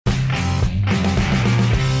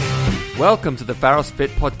Welcome to the Pharos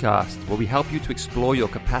Fit podcast, where we help you to explore your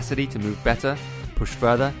capacity to move better, push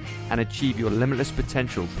further, and achieve your limitless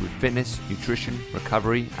potential through fitness, nutrition,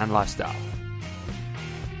 recovery, and lifestyle.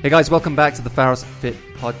 Hey guys, welcome back to the Pharos Fit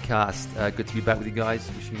podcast. Good to be back with you guys.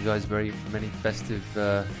 Wishing you guys very many festive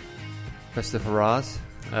hurrahs.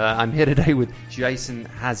 I'm here today with Jason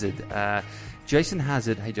Hazard. Jason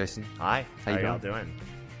Hazard, hey Jason. Hi, how y'all doing?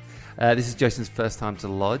 This is Jason's first time to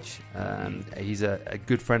Lodge. He's a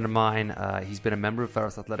good friend of mine. He's been a member of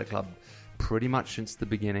Pharos Athletic Club pretty much since the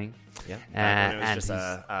beginning. Yeah, and it was just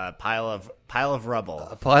a pile of rubble.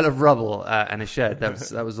 A pile of rubble and a shed.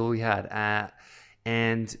 That was all we had.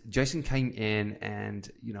 And Jason came in, and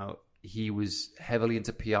he was heavily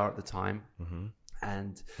into PR at the time,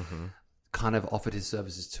 and kind of offered his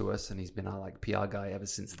services to us, and he's been our PR guy ever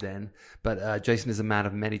since then. But Jason is a man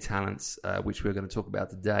of many talents, which we're going to talk about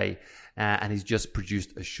today, and he's just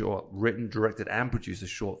produced a short, written, directed, and produced a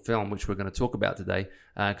short film, which we're going to talk about today,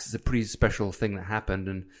 because it's a pretty special thing that happened,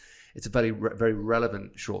 and it's a very very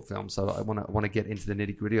relevant short film. So I want to get into the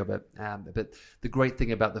nitty gritty of it. But the great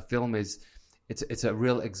thing about the film is it's a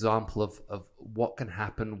real example of what can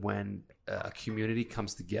happen when a community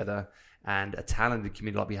comes together, and a talented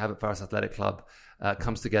community like we have at Pharos Athletic Club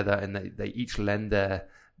comes together, and they each lend their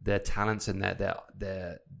talents and their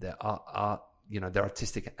art, their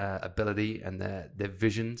artistic ability and their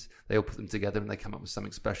visions. They all put them together and they come up with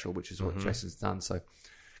something special, which is what Jason's done. So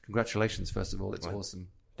congratulations, first of all. It's awesome.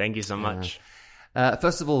 Thank you so much.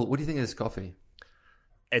 First of all, what do you think of this coffee?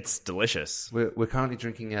 It's delicious. We're currently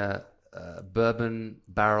drinking bourbon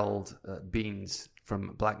barreled beans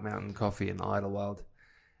from Black Mountain Coffee in Idlewild.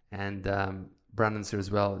 And Brandon's here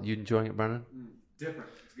as well. You enjoying it, Brandon? Different.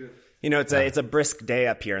 It's good. It's a brisk day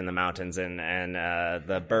up here in the mountains, and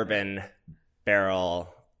the bourbon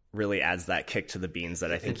barrel really adds that kick to the beans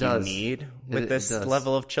that I think you need with this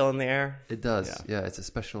level of chill in the air. It does. Yeah, it's a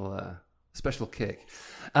special kick.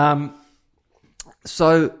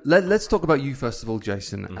 So let's talk about you first of all,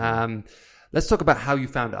 Jason. Let's talk about how you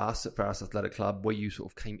found us at Pharos Athletic Club, where you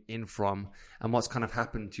sort of came in from, and what's kind of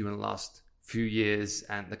happened to you in the last few years,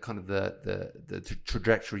 and the kind of the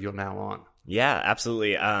trajectory you're now on. Yeah,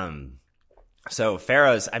 absolutely. So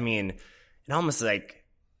Pharos, it almost I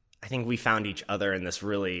think we found each other in this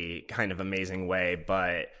really kind of amazing way,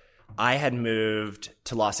 but I had moved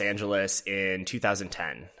to Los Angeles in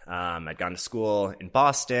 2010. I'd gone to school in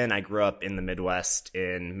Boston. I grew up in the Midwest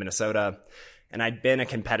in Minnesota, and I'd been a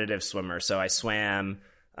competitive swimmer. So I swam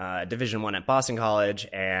Division I at Boston College,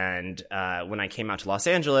 and when I came out to Los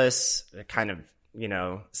Angeles, I kind of,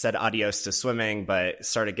 said adios to swimming, but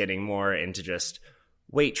started getting more into just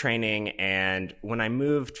weight training. And when I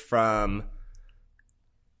moved from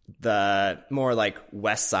the more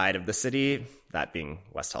west side of the city, that being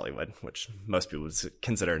West Hollywood, which most people would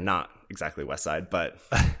consider not exactly west side, but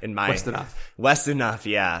in my west enough,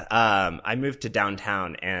 yeah. I moved to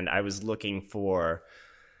downtown, and I was looking for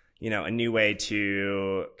a new way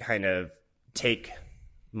to kind of take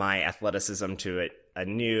my athleticism to a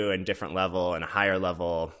new and different level and a higher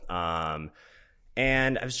level.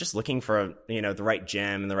 And I was just looking for, the right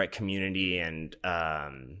gym and the right community. And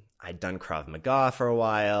I'd done Krav Maga for a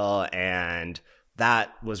while, and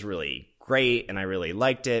that was really great. And I really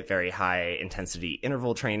liked it. Very high intensity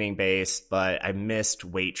interval training based, but I missed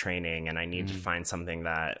weight training, and I needed to find something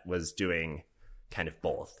that was doing kind of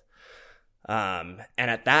both. And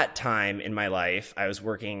at that time in my life, I was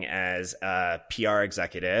working as a PR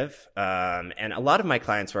executive. And a lot of my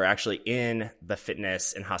clients were actually in the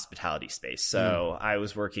fitness and hospitality space. So I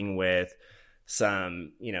was working with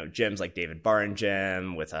some, gyms like David Barton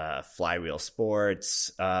Gym, with Flywheel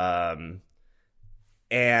Sports, and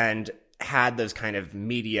had those kind of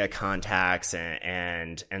media contacts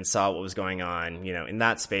and saw what was going on, in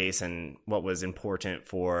that space, and what was important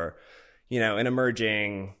for, an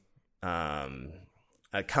emerging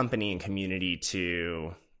a company and community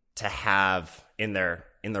to have in their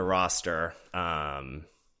roster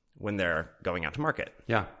when they're going out to market.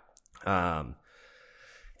 Yeah.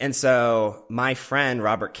 And so my friend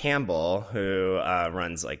Robert Campbell, who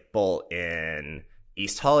runs Bolt in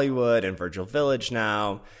East Hollywood and Virgil Village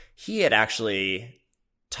now, he had actually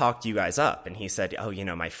talked you guys up, and he said, "Oh,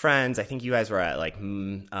 my friends, I think you guys were at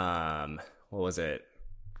what was it,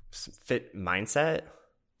 Fit Mindset."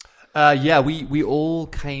 Yeah, we all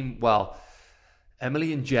came. Well,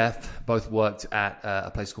 Emily and Jeff both worked at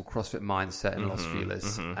a place called CrossFit Mindset in Los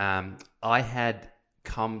Feliz. I had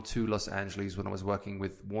come to Los Angeles when I was working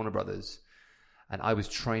with Warner Brothers, and I was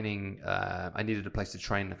training. I needed a place to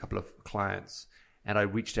train a couple of clients, and I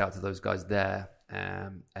reached out to those guys there,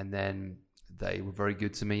 and then they were very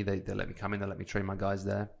good to me. They let me come in. They let me train my guys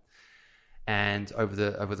there. And over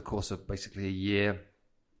the course of basically a year,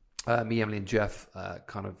 me, Emily, and Jeff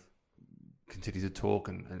kind of continued to talk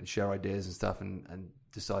and share ideas and stuff, and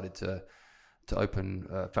decided to open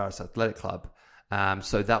Pharos Athletic Club.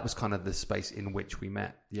 So that was kind of the space in which we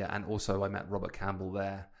met. Yeah, and also I met Robert Campbell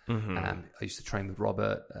there. Mm-hmm. I used to train with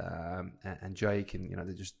Robert and Jake, and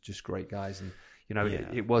they're just great guys. And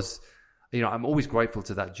it was, I'm always grateful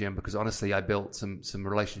to that gym, because honestly, I built some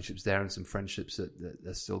relationships there and some friendships that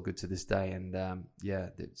are still good to this day. And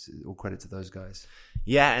it's all credit to those guys.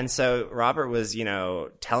 Yeah, and so Robert was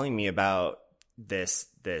telling me about this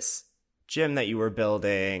gym that you were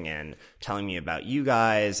building and telling me about you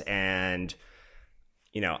guys, and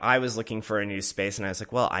I was looking for a new space, and I was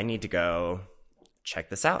like, well, I need to go check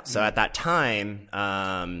this out. So at that time,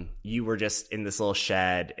 you were just in this little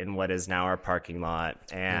shed in what is now our parking lot,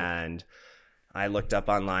 and I looked up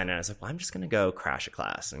online and I was like, well, I'm just going to go crash a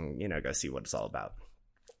class and, go see what it's all about.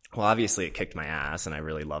 Well, obviously it kicked my ass and I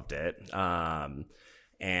really loved it.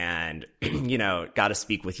 And, got to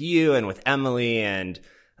speak with you and with Emily, and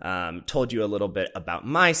told you a little bit about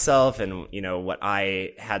myself and, what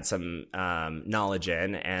I had some knowledge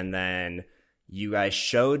in. And then you guys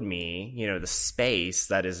showed me, the space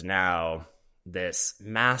that is now this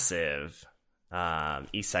massive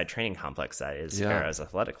Eastside training complex that is Pharos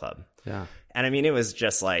Athletic Club. Yeah. And I mean, it was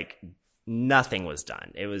just like nothing was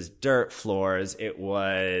done. It was dirt floors. It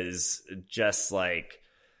was just like,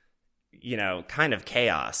 kind of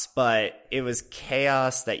chaos, but it was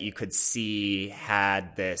chaos that you could see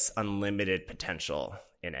had this unlimited potential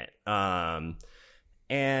in it.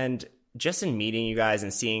 And just in meeting you guys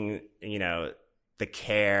and seeing, the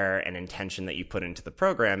care and intention that you put into the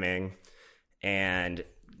programming, and,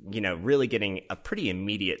 really getting a pretty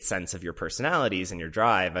immediate sense of your personalities and your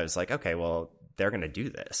drive, I was like, okay, well, they're going to do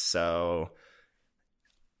this. So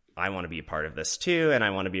I want to be a part of this too, and I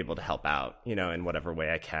want to be able to help out, in whatever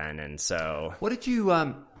way I can. And so, what did you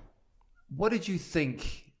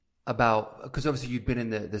think about? Because obviously you'd been in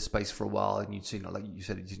the space for a while, and you'd seen, like you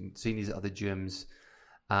said, you'd seen these other gyms,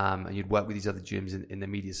 and you'd worked with these other gyms in the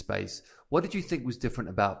media space. What did you think was different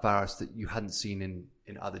about Pharos that you hadn't seen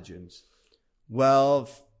in other gyms? Well,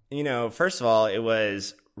 first of all, it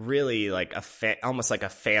was really like almost like a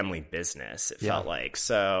family business, it felt like.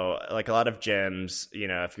 So like a lot of gyms,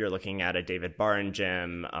 if you're looking at a David Barton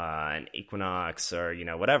gym, an Equinox, or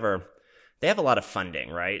whatever, they have a lot of funding,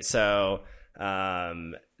 right? So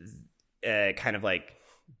kind of like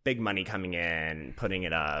big money coming in, putting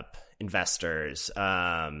it up, investors,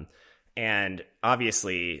 and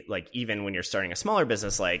obviously, like, even when you're starting a smaller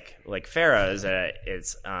business like Pharos,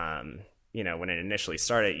 it's when it initially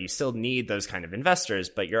started, you still need those kind of investors,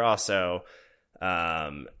 but you're also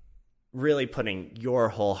really putting your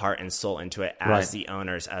whole heart and soul into it as the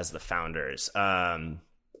owners, as the founders. And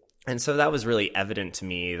so that was really evident to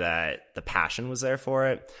me that the passion was there for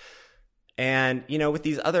it. And, with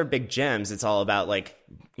these other big gyms, it's all about like,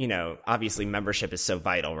 obviously membership is so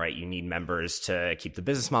vital, right? You need members to keep the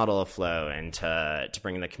business model afloat and to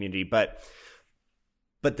bring in the community. But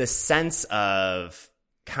the sense of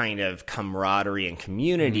kind of camaraderie and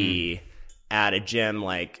community at a gym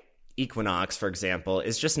like Equinox, for example,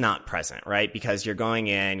 is just not present, right? Because you're going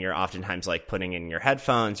in, you're oftentimes like putting in your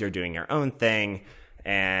headphones, you're doing your own thing,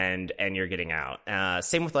 and you're getting out.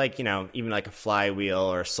 Same with like, even like a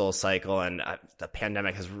Flywheel or Soul Cycle, and the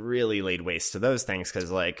pandemic has really laid waste to those things, because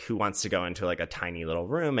like who wants to go into like a tiny little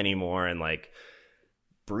room anymore and like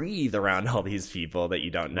breathe around all these people that you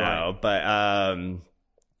don't know? Right. But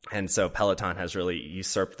and so Peloton has really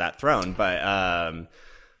usurped that throne.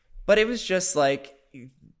 But it was just like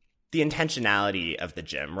the intentionality of the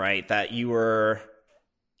gym, right? That you were,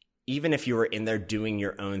 even if you were in there doing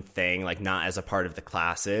your own thing, like not as a part of the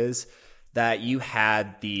classes, that you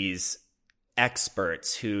had these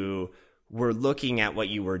experts who were looking at what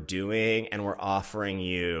you were doing and were offering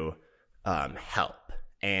you help,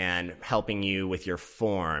 and helping you with your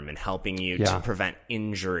form, and helping you to prevent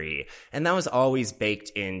injury. And that was always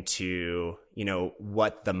baked into,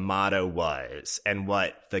 what the motto was and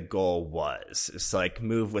what the goal was. It's like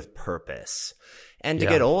move with purpose. And to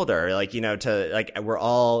get older, like, we're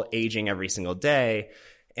all aging every single day,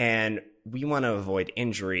 and we want to avoid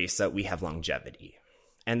injury so that we have longevity.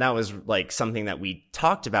 And that was like something that we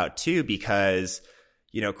talked about too, because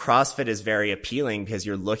CrossFit is very appealing because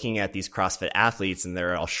you're looking at these CrossFit athletes and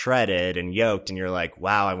they're all shredded and yoked, and you're like,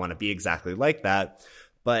 wow, I want to be exactly like that.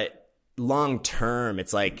 But long term,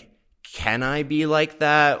 it's like, can I be like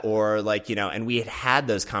that? Or like, and we had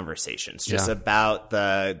those conversations just about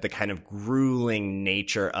the kind of grueling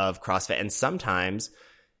nature of CrossFit. And sometimes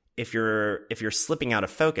if you're slipping out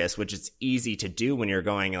of focus, which it's easy to do when you're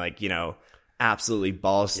going like, absolutely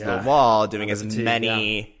balls to the wall, doing as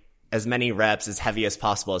many reps, as heavy as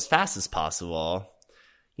possible, as fast as possible,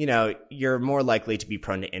 you know, you're more likely to be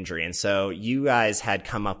prone to injury. And so you guys had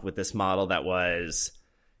come up with this model that was,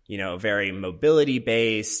 you know, very mobility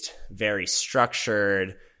based, very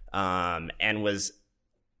structured, and was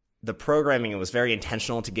the programming was very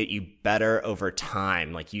intentional to get you better over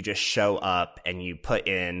time. Like you just show up and you put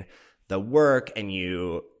in the work and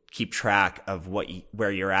you keep track of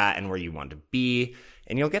where you're at and where you want to be,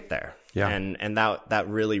 and you'll get there. Yeah. And that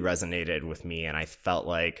really resonated with me. And I felt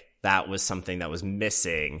like that was something that was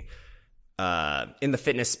missing in the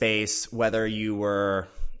fitness space, whether you were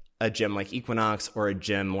a gym like Equinox or a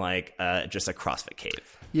gym like just a CrossFit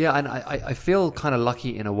Cave. Yeah, and I feel kind of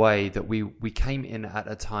lucky in a way that we came in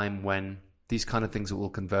at a time when these kind of things were all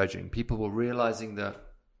converging. People were realizing that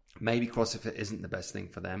maybe CrossFit isn't the best thing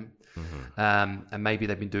for them. Mm-hmm. And maybe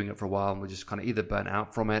they've been doing it for a while and were just kind of either burnt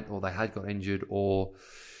out from it, or they had got injured, or,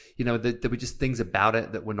 you know, there were just things about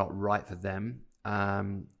it that were not right for them.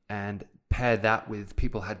 And pair that with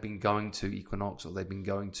people had been going to Equinox, or they'd been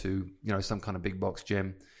going to, you know, some kind of big box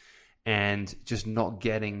gym, and just not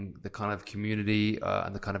getting the kind of community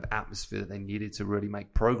and the kind of atmosphere that they needed to really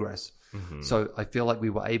make progress. Mm-hmm. So I feel like we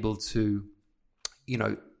were able to, you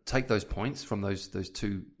know, take those points from those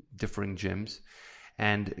two differing gyms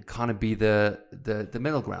and kind of be the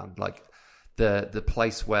middle ground, like the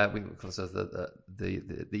place where we call ourselves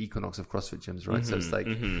the Equinox of CrossFit gyms, right? Mm-hmm, so it's like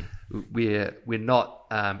we're not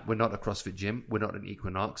a CrossFit gym, we're not an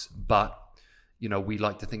Equinox, but you know, we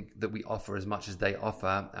like to think that we offer as much as they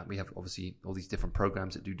offer. And we have obviously all these different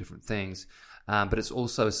programs that do different things. But it's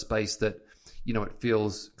also a space that, you know, it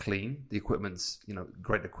feels clean. The equipment's, you know,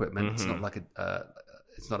 great equipment. Mm-hmm. It's not like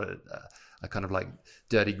it's not a kind of like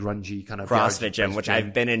dirty, grungy kind of CrossFit gym, which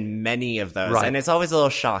I've been in many of those. Right. And it's always a little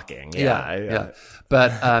shocking. Yeah.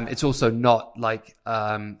 But it's also not like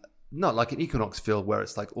an Equinox feel where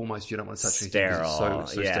it's like almost you don't want to touch anything because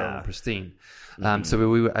it's so sterile and pristine. So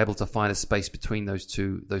we were able to find a space between those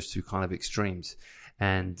two kind of extremes.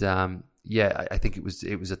 And I think it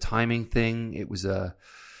was a timing thing. It was a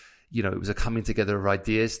coming together of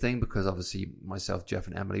ideas thing, because obviously myself, Jeff,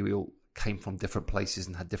 and Emily, we all came from different places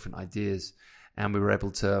and had different ideas, and we were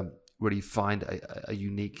able to really find a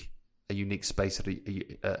unique space at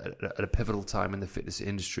a pivotal time in the fitness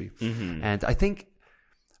industry. Mm-hmm. And I think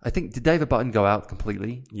did David Button go out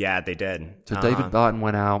completely? Yeah, they did. So David Button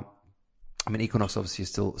went out. I mean, Equinox obviously is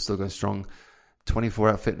still going strong.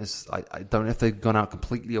 24-hour fitness, I don't know if they've gone out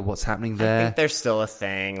completely or what's happening there. I think they're still a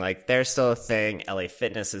thing. Like, they're still a thing. LA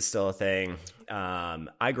Fitness is still a thing.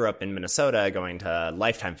 I grew up in Minnesota going to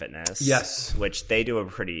Lifetime Fitness. Yes. Which they do a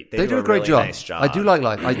great really job. Nice job. I do like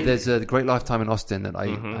there's a great Lifetime in Austin that I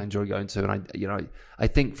enjoy going to. And I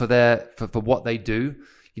think for what they do,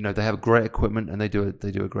 you know, they have great equipment and they do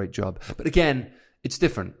a great job. But again, it's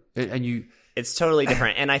different. It's totally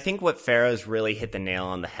different. And I think what Pharaohs really hit the nail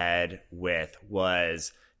on the head with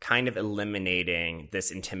was kind of eliminating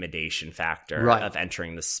this intimidation factor of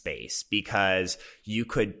entering the space, because you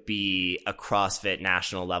could be a CrossFit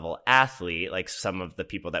national level athlete, like some of the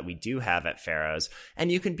people that we do have at Pharaohs,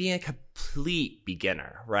 and you can be a complete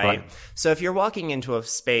beginner, right? So if you're walking into a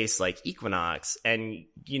space like Equinox and,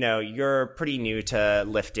 you know, you're pretty new to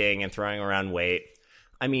lifting and throwing around weight,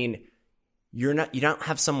 I mean, you don't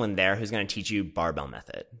have someone there who's going to teach you barbell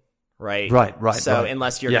method, right? Right. So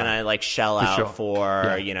unless you're going to like shell out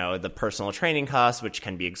for you know, the personal training costs, which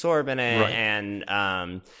can be exorbitant,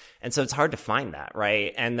 and so it's hard to find that,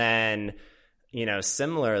 right? And then, you know,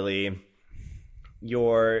 similarly,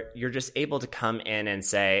 you're just able to come in and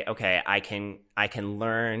say, okay, I can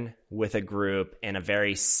learn with a group in a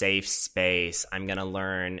very safe space. I'm going to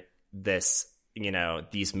learn this, you know,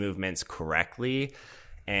 these movements correctly,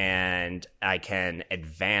 and I can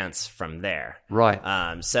advance from there. Right.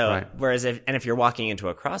 Whereas if you're walking into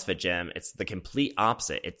a CrossFit gym, it's the complete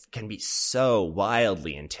opposite. It can be so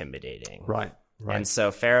wildly intimidating. Right. And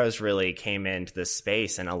so Pharaohs really came into this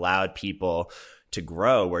space and allowed people to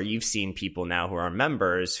grow, where you've seen people now who are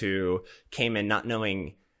members who came in not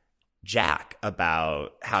knowing jack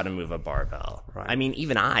about how to move a barbell. Right. I mean,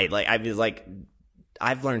 even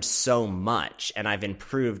I've learned so much, and I've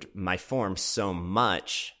improved my form so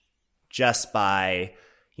much just by,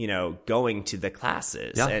 you know, going to the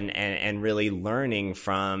classes and really learning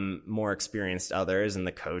from more experienced others and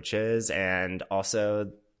the coaches, and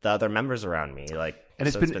also the other members around me. Like, and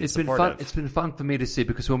it's been fun. It's been fun for me to see,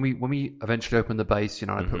 because when we eventually opened the base, you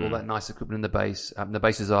know, I put all that nice equipment in the base. The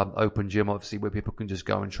base is our open gym, obviously, where people can just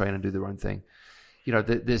go and train and do their own thing. You know,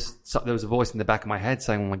 there was a voice in the back of my head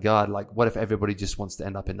saying, oh my God, like, what if everybody just wants to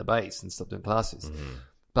end up in the base and stop doing classes? Mm-hmm.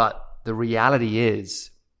 But the reality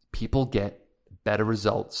is people get better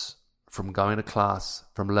results from going to class,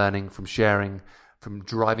 from learning, from sharing, from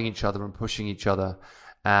driving each other and pushing each other.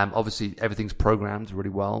 Obviously, everything's programmed really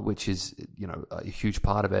well, which is, a huge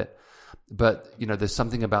part of it. But, there's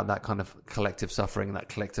something about that kind of collective suffering, that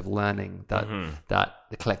collective learning, that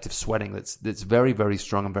the collective sweating that's very, very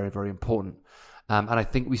strong and very, very important. And I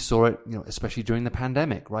think we saw it, especially during the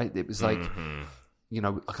pandemic, right? It was like, I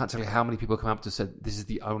can't tell you how many people come up to said, this is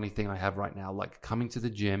the only thing I have right now. Like coming to the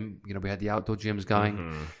gym, we had the outdoor gyms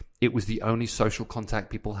going. It was the only social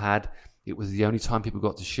contact people had. It was the only time people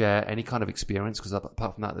got to share any kind of experience, because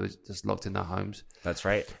apart from that, they were just locked in their homes. That's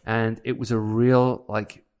right. And it was a real,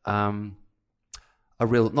 not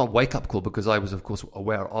wake up call, because I was of course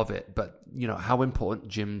aware of it, but how important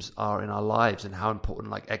gyms are in our lives, and how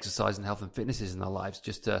important exercise and health and fitness is in our lives,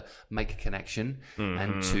 just to make a connection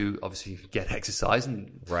and to obviously get exercise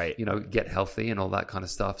and get healthy and all that kind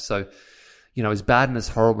of stuff. So as bad and as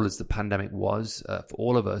horrible as the pandemic was for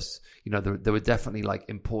all of us, there were definitely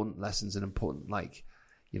important lessons and important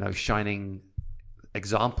shining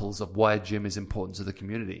examples of why a gym is important to the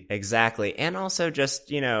community. Exactly. And also just,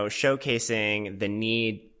 showcasing the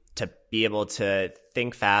need to be able to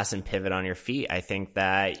think fast and pivot on your feet. I think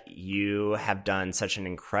that you have done such an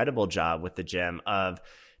incredible job with the gym of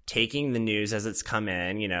taking the news as it's come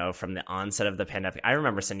in, from the onset of the pandemic. I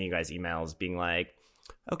remember sending you guys emails being like,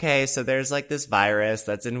 okay, so there's this virus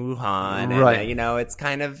that's in Wuhan, right? And it's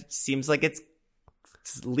kind of seems like it's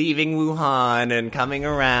leaving Wuhan and coming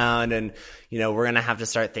around, and we're gonna have to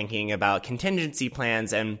start thinking about contingency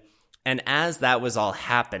plans. And as that was all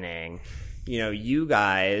happening, you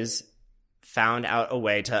guys found out a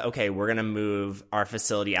way to, okay, we're gonna move our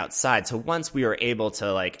facility outside. So once we were able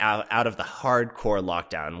to out of the hardcore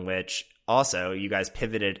lockdown, which also, you guys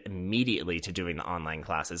pivoted immediately to doing the online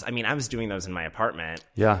classes. I mean, I was doing those in my apartment.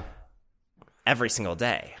 Yeah. Every single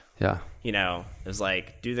day. Yeah. It was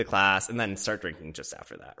do the class and then start drinking just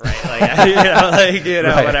after that, right?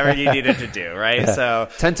 Right. Whatever you needed to do, right? Yeah. So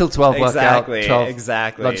 10 till 12 exactly, workout, 12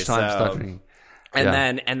 exactly. Lunchtime start drinking.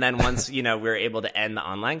 And then once, we were able to end the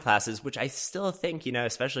online classes, which I still think,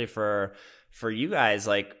 especially for you guys,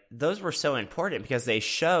 those were so important, because they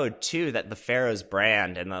showed too that the Pharaohs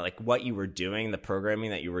brand and what you were doing, the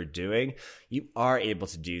programming that you were doing, you are able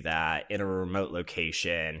to do that in a remote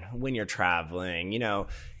location when you're traveling.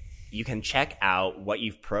 You can check out what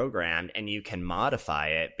you've programmed and you can modify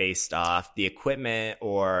it based off the equipment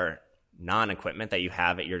or non-equipment that you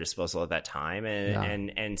have at your disposal at that time,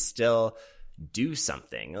 and still do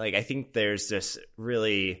something. I think there's just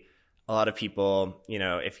really a lot of people,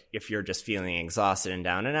 if you're just feeling exhausted and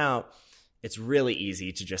down and out, it's really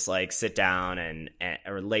easy to just sit down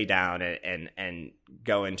or lay down and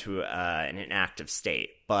go into an inactive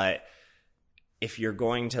state. But if you're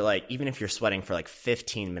going to even if you're sweating for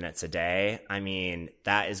 15 minutes a day, I mean,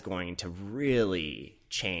 that is going to really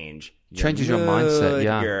changes your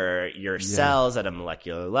mindset, your cells at a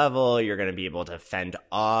molecular level. You're going to be able to fend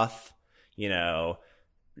off,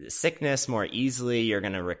 sickness more easily. You're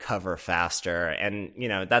going to recover faster. And,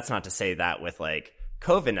 that's not to say that with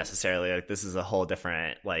COVID necessarily, this is a whole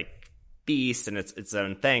different beast and its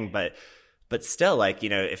own thing. But still,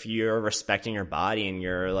 if you're respecting your body and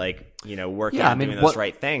you're working on doing those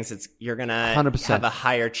right things, you're going to have a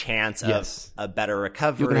higher chance of a better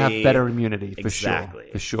recovery. You're going to have better immunity for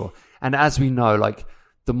sure. And as we know,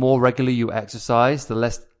 the more regularly you exercise, the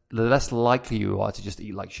less likely you are to just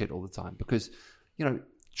eat like shit all the time, because,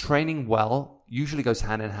 training well usually goes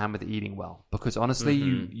hand in hand with eating well, because honestly,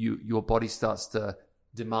 your body starts to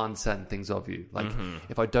demand certain things of you.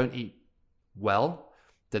 If I don't eat well,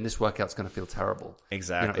 then this workout's going to feel terrible.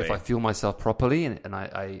 Exactly. If I fuel myself properly and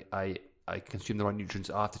I consume the right nutrients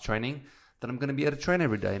after training, then I'm going to be able to train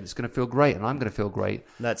every day and it's going to feel great and I'm going to feel great.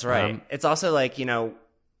 That's right. It's also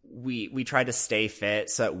we try to stay fit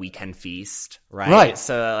so that we can feast, right? Right.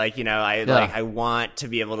 So I want to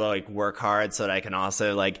be able to work hard so that I can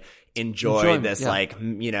also enjoy this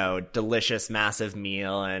delicious massive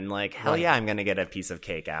meal, and hell yeah, I'm gonna get a piece of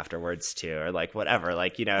cake afterwards too, or whatever,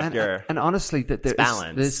 if you're and honestly that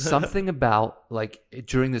there's something about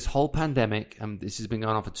during this whole pandemic, and this has been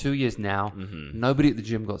going on for 2 years now, nobody at the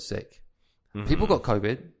gym got sick. People got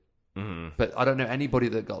COVID, but I don't know anybody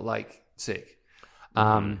that got sick.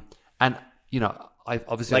 And I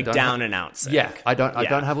obviously don't down and out sick. Yeah, I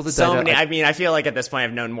don't have all the data. I feel at this point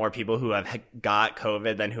I've known more people who have got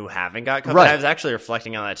COVID than who haven't got COVID. Right. I was actually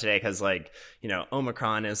reflecting on that today because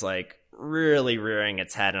Omicron is really rearing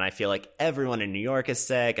its head, and I feel everyone in New York is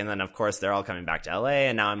sick, and then of course they're all coming back to LA,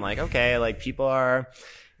 and now I'm okay, people are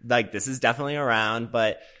this is definitely around,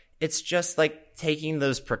 but it's just like taking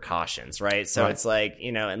those precautions, right? So it's like,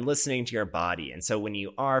 and listening to your body. And so when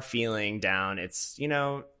you are feeling down, it's,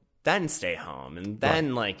 then stay home and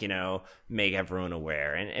then make everyone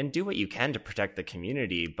aware and do what you can to protect the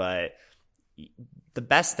community. But the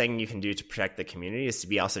best thing you can do to protect the community is to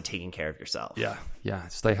be also taking care of yourself. Yeah.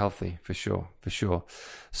 Stay healthy for sure.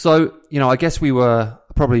 So, I guess we were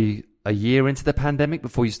probably a year into the pandemic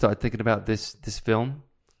before you started thinking about this film.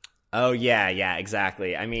 Oh yeah,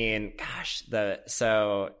 exactly. I mean, gosh,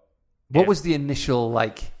 what was the initial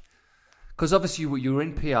because obviously you were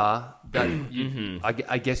in PR, that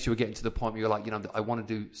I guess you were getting to the point where you're like, I want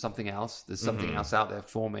to do something else. There's something else out there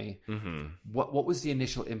for me. What was the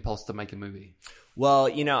initial impulse to make a movie? Well,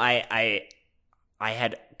 I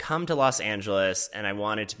had come to Los Angeles and I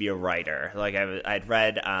wanted to be a writer. Like I'd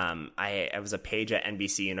read, I was a page at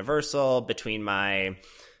NBC Universal between my,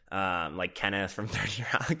 like Kenneth from 30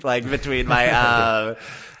 Rock, like between my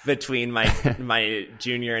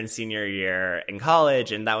junior and senior year in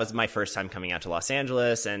college. And that was my first time coming out to Los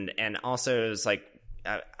Angeles. And also it was like,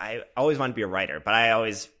 I always wanted to be a writer, but I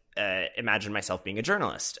always imagined myself being a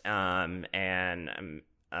journalist. When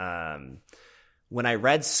I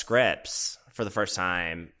read scripts for the first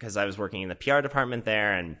time, because I was working in the PR department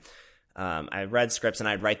there, and I read scripts and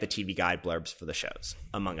I'd write the TV guide blurbs for the shows,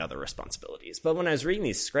 among other responsibilities. But when I was reading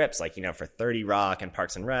these scripts, for 30 Rock and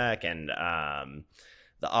Parks and Rec and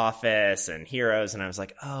The Office and Heroes, and I was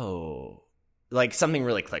like, oh, like something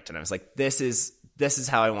really clicked. And I was like, this is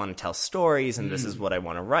how I want to tell stories, and this is what I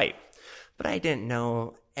want to write. But I didn't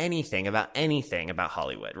know anything about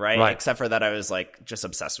Hollywood, right? Except for that I was like just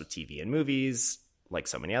obsessed with TV and movies, like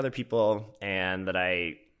so many other people, and that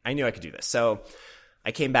I knew I could do this. So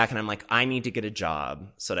I came back and I'm like, I need to get a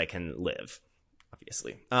job so that I can live,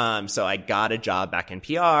 obviously. So I got a job back in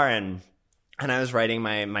PR, and I was writing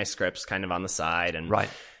my scripts kind of on the side, and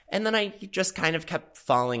and then I just kind of kept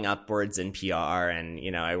falling upwards in PR,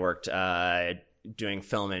 and I worked doing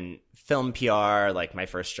film PR. Like my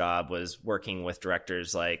first job was working with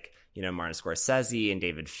directors like Martin Scorsese and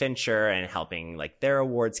David Fincher, and helping like their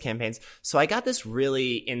awards campaigns. So I got this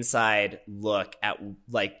really inside look at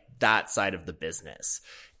like that side of the business.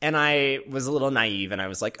 And I was a little naive, and I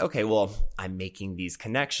was like, okay, well, I'm making these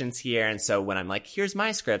connections here. And so when I'm like, here's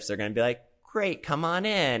my scripts, they're going to be like, great, come on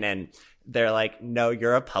in. And they're like, no,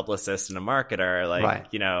 you're a publicist and a marketer.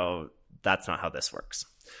 Like, that's not how this works.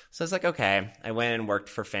 So I was like, okay. I went and worked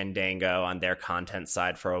for Fandango on their content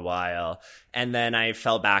side for a while. And then I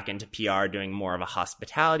fell back into PR doing more of a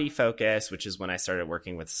hospitality focus, which is when I started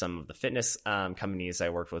working with some of the fitness companies I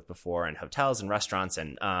worked with before, and hotels and restaurants.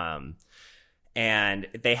 And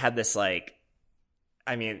they had this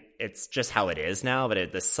it's just how it is now,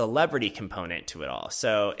 but the celebrity component to it all.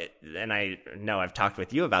 So, and I know I've talked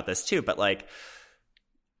with you about this too, but like,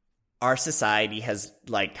 our society has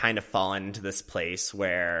like kind of fallen into this place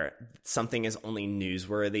where something is only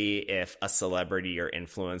newsworthy if a celebrity or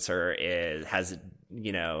influencer has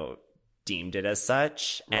deemed it as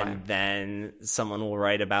such. And then someone will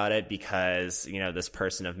write about it because, this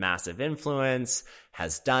person of massive influence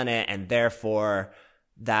has done it. And therefore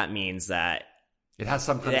that means that it has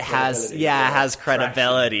some kind of credibility. It has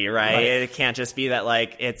credibility, right? It can't just be that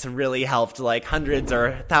like it's really helped like hundreds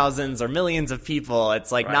or thousands or millions of people.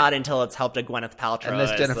 It's like not until it's helped a Gwyneth Paltrow.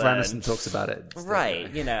 Unless Jennifer Aniston talks about it.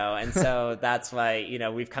 Right, and so that's why,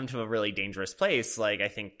 we've come to a really dangerous place, like I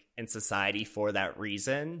think in society for that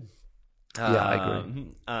reason. I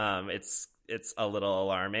agree. It's a little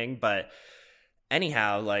alarming, but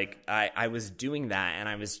anyhow, like I was doing that, and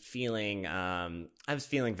I was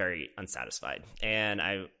feeling very unsatisfied, and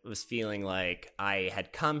I was feeling like I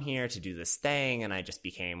had come here to do this thing, and I just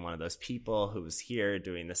became one of those people who was here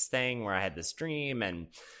doing this thing where I had this dream, and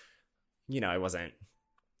I wasn't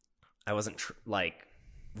like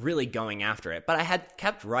really going after it, but I had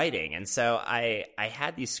kept writing, and so I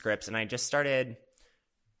had these scripts, and I just started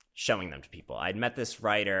showing them to people. I'd met this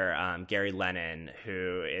writer, Gary Lennon,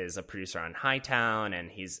 who is a producer on Hightown,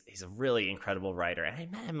 and he's a really incredible writer. And I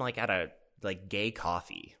met him like at a like gay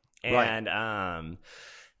coffee, and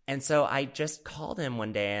and so I just called him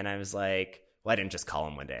one day, and I was like, well, I didn't just call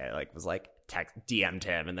him one day. I like was like DM'd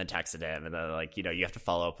him and then texted him, and then like you have to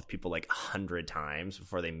follow up with people like 100 times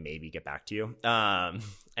before they maybe get back to you.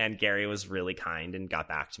 And Gary was really kind and got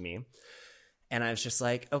back to me. And I was just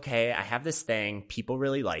like, okay, I have this thing. People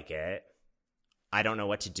really like it. I don't know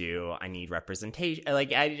what to do. I need representation.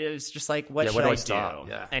 Like, I was just like, what should I do?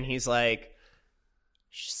 Yeah. And he's like,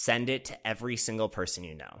 send it to every single person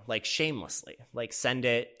you know, like shamelessly, like send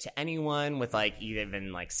it to anyone with like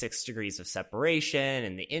even like 6 degrees of separation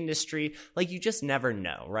in the industry. Like you just never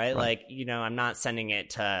know, right? Like, you know, I'm not sending it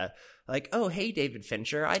to like, oh, hey, David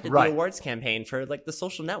Fincher, I did the awards campaign for like The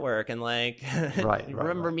Social Network and like,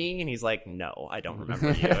 remember me? And he's like, no, I don't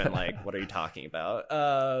remember you. And like, what are you talking about?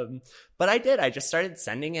 But I did. I just started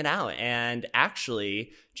sending it out. And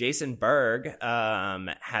actually, Jason Berg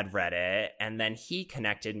had read it. And then he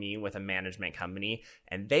connected me with a management company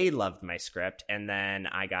and they loved my script. And then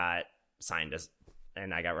I got signed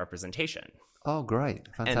and I got representation. Oh, great.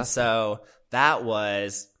 Fantastic. And so that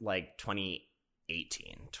was like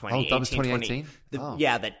 2018. Oh, that was 2018?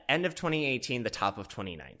 Yeah, the end of 2018, the top of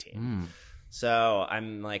 2019. So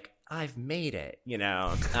I'm like, I've made it, you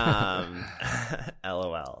know,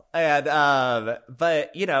 LOL. And,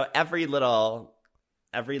 but, you know, every little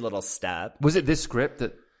step. Was it this script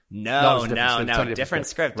that... No, different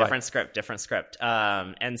script.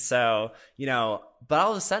 And so, you know, but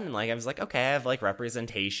all of a sudden, like, I was like, okay, I have like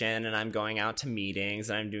representation and I'm going out to meetings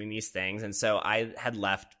and I'm doing these things. And so I had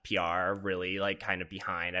left PR really like kind of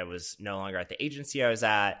behind. I was no longer at the agency I was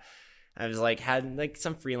at. I was like, had like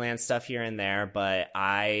some freelance stuff here and there, but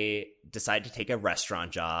I decided to take a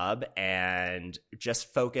restaurant job and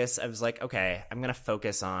just focus. I was like, okay, I'm going to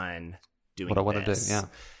focus on doing what I want to do. Yeah.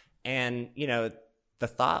 And, you know, the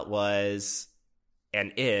thought was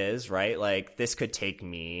and is, right, like this could take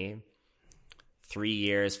me 3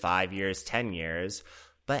 years, 5 years, 10 years.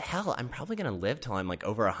 But hell, I'm probably going to live till I'm like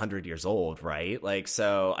over 100 years old, right? Like,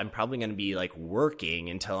 so I'm probably going to be like working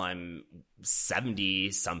until I'm 70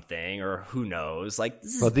 something or who knows. Like,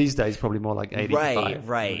 well, these days, probably more like 85.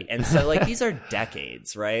 Right. And so like these are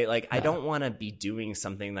decades, right? Like I don't want to be doing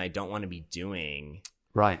something that I don't want to be doing.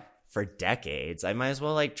 Right. For decades. I might as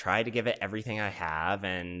well like try to give it everything I have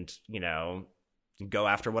and, you know, go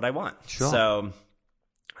after what I want. Sure.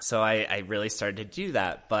 So I really started to do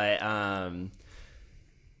that. But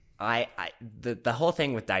the whole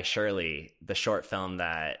thing with Die Shirley, the short film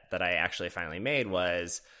that I actually finally made,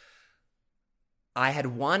 was I had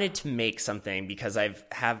wanted to make something because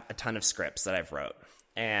have a ton of scripts that I've wrote.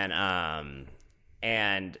 And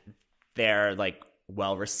they're like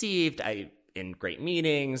well received. In great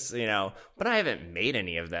meetings, you know, but I haven't made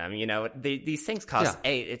any of them. You know, these things cost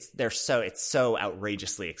it's so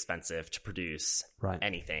outrageously expensive to produce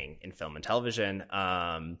anything in film and television,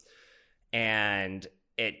 and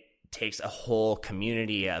it takes a whole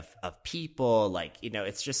community of people. Like, you know,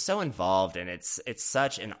 it's just so involved, and it's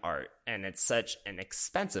such an art, and it's such an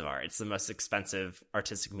expensive art. It's the most expensive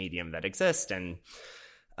artistic medium that exists, and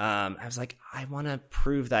I was like, I want to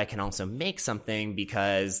prove that I can also make something,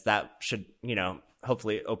 because that should, you know,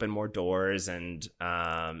 hopefully open more doors and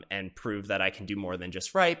prove that I can do more than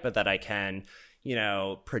just write, but that I can, you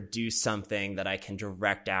know, produce something, that I can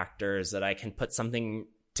direct actors, that I can put something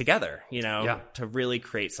together, you know, to really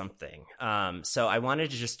create something. So I wanted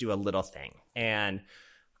to just do a little thing. And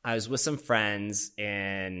I was with some friends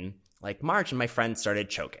in like March, and my friend started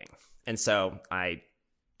choking. And so I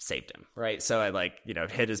saved him, right? So I like, you know,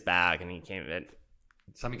 hit his bag and he came in.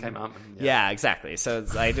 Something came up. Yeah, exactly. So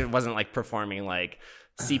I wasn't like performing like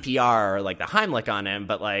CPR or like the Heimlich on him,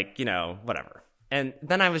 but like, you know, whatever. And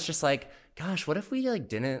then I was just like, gosh, what if you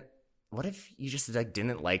just like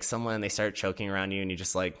didn't like someone and they started choking around you and you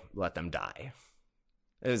just like let them die?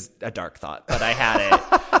 It was a dark thought, but I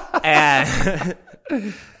had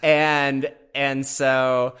it. and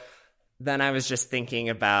so then I was just thinking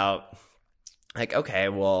about, like, okay,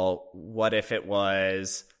 well, what if it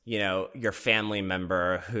was, you know, your family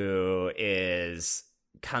member who is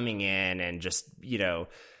coming in and just, you know,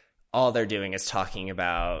 all they're doing is talking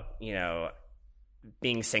about, you know,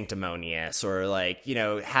 being sanctimonious or like, you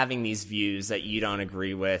know, having these views that you don't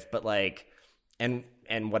agree with, but like, and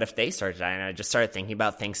what if they started dying? I just started thinking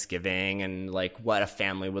about Thanksgiving and like what a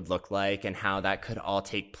family would look like and how that could all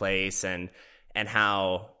take place and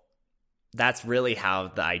how that's really how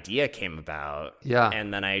the idea came about. Yeah.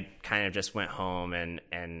 And then I kind of just went home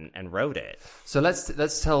and wrote it. So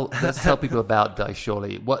let's tell people about Die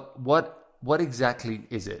Shirley. What exactly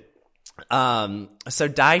is it? So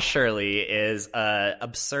Die Shirley is a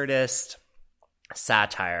absurdist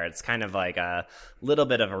satire. It's kind of like a little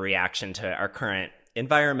bit of a reaction to our current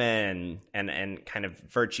environment and kind of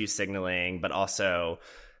virtue signaling, but also,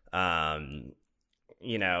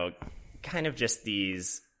 you know, kind of just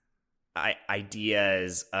these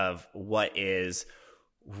ideas of what is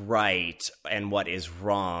right and what is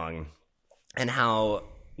wrong, and how,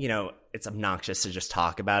 you know, it's obnoxious to just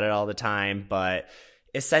talk about it all the time, but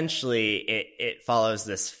essentially it follows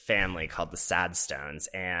this family called the Sadstones,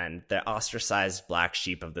 and the ostracized black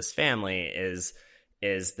sheep of this family is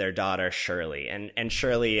their daughter Shirley, and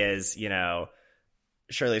Shirley is, you know,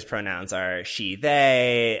 Shirley's pronouns are she,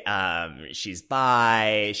 they, she's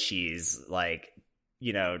bi, she's like,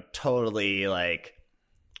 you know, totally like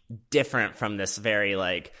different from this very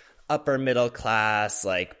like upper middle class,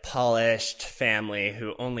 like polished family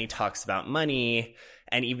who only talks about money.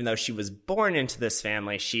 And even though she was born into this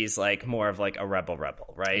family, she's like more of like a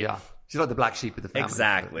rebel, right? Yeah. She's like the black sheep of the family.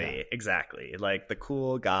 Exactly. Like the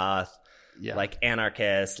cool goth, like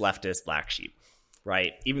anarchist, leftist black sheep,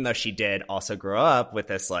 right? Even though she did also grow up with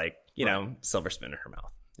this like, you know, silver spoon in her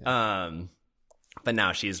mouth. Yeah. But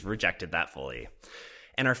now she's rejected that fully.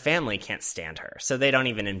 And her family can't stand her, so they don't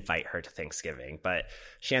even invite her to Thanksgiving. But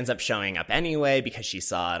she ends up showing up anyway because she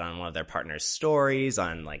saw it on one of their partners' stories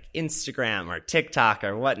on like Instagram or TikTok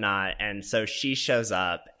or whatnot. And so she shows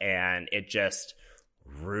up, and it just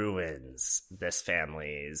ruins this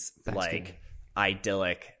family's like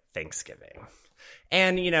idyllic Thanksgiving.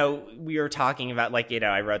 And, you know, we were talking about like, you know,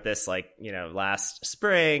 I wrote this like, you know, last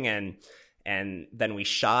spring, and then we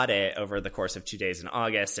shot it over the course of 2 days in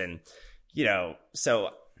August. And you know,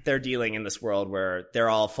 so they're dealing in this world where they're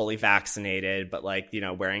all fully vaccinated, but like, you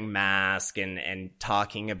know, wearing masks and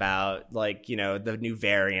talking about like, you know, the new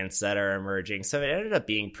variants that are emerging. So it ended up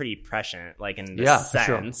being pretty prescient, like in this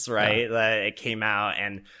sense, sure. Right? Yeah. That it came out,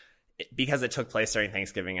 and because it took place during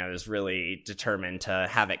Thanksgiving, I was really determined to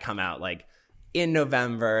have it come out like in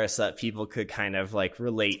November so that people could kind of like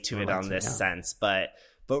relate to it on this sense. But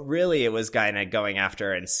really it was kind of going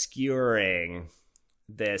after and skewering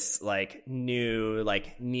this like new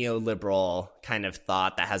like neoliberal kind of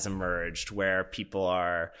thought that has emerged, where people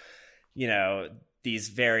are, you know, these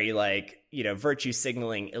very like, you know, virtue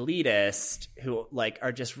signaling elitists who like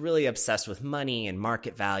are just really obsessed with money and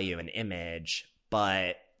market value and image,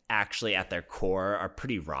 but actually at their core are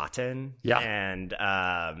pretty rotten. Yeah.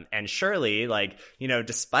 And Shirley, like, you know,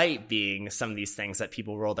 despite being some of these things that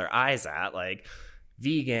people roll their eyes at, like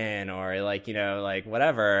vegan or like, you know, like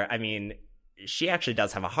whatever, I mean, she actually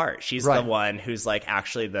does have a heart. She's the one who's like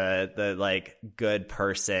actually the like good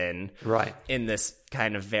person, right, in this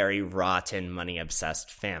kind of very rotten, money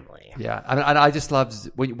obsessed family. Yeah, and I just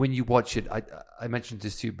loved when you watch it. I mentioned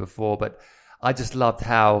this to you before, but I just loved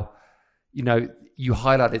how, you know, you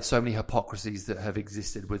highlighted so many hypocrisies that have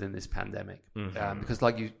existed within this pandemic. Mm-hmm. Because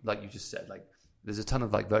like you just said, like there's a ton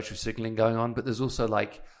of like virtue signaling going on, but there's also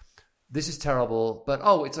like, this is terrible, but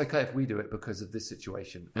oh, it's okay if we do it because of this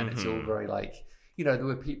situation. And it's all very like, you know, there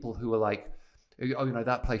were people who were like, oh, you know,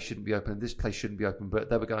 that place shouldn't be open and this place shouldn't be open, but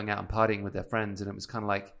they were going out and partying with their friends, and it was kind of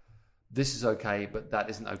like, this is okay, but that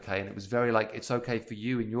isn't okay. And it was very like, it's okay for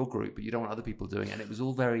you in your group, but you don't want other people doing it. And it was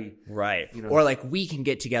all very... Right. You know, or like, we can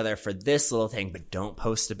get together for this little thing, but don't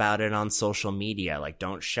post about it on social media. Like,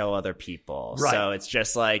 don't show other people. Right. So it's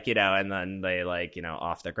just like, you know, and then they like, you know,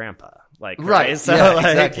 off their grandpa. Like, right. So yeah, like,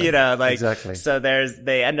 exactly. You know, like, exactly. So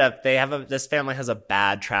this family has a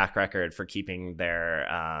bad track record for keeping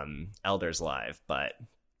their elders alive, but...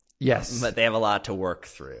 Yes. But they have a lot to work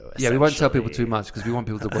through. Yeah, we won't tell people too much because we want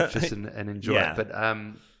people to watch this and enjoy it. But,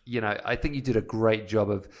 you know, I think you did a great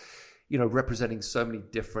job of, you know, representing so many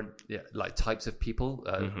different like types of people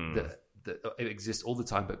that exist all the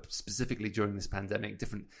time, but specifically during this pandemic,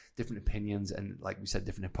 different opinions and, like we said,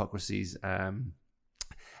 different hypocrisies and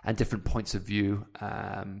different points of view.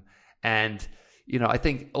 And, you know, I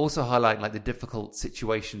think also highlighting like the difficult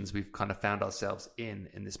situations we've kind of found ourselves in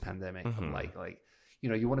this pandemic. Mm-hmm. Like, you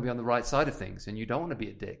know, you want to be on the right side of things and you don't want to be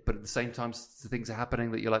a dick, but at the same time, things are happening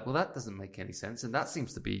that you're like, well, that doesn't make any sense. And that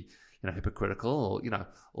seems to be, you know, hypocritical or, you know,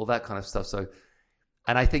 all that kind of stuff. So,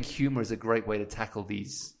 and I think humor is a great way to tackle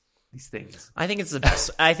these things. I think it's the best.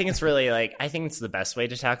 I think it's really like, I think it's the best way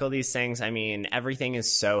to tackle these things. I mean, everything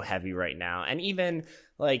is so heavy right now. And even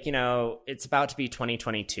like, you know, it's about to be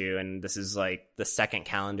 2022 and this is like the second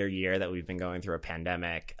calendar year that we've been going through a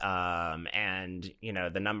pandemic. And, you know,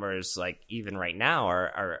 the numbers like even right now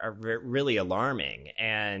are really alarming.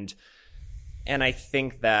 And I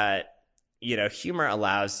think that, you know, humor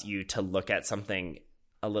allows you to look at something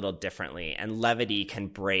a little differently, and levity can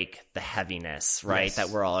break the heaviness, right? Yes. That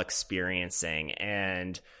we're all experiencing.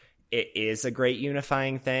 And it is a great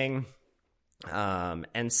unifying thing.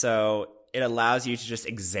 And so it allows you to just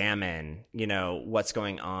examine, you know, what's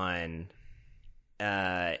going on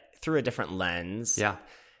through a different lens. Yeah.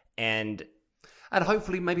 And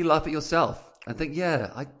hopefully maybe laugh at yourself and think,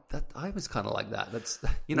 yeah, I was kind of like that. That's,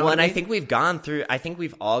 you know, well, and I think we've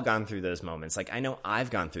all gone through those moments. Like, I know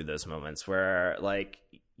I've gone through those moments where, like,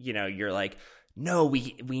 you know, you're like, no,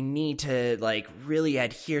 we need to like really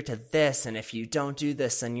adhere to this, and if you don't do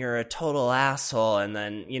this, then you're a total asshole. And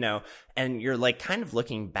then, you know, and you're like kind of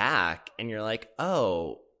looking back and you're like,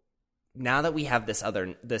 oh, now that we have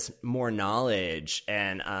this more knowledge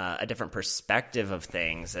and a different perspective of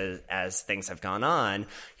things as things have gone on,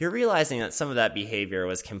 you're realizing that some of that behavior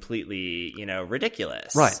was completely, you know,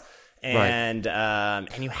 ridiculous. Right. And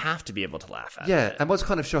you have to be able to laugh at it. Yeah, and what's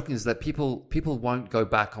kind of shocking is that people won't go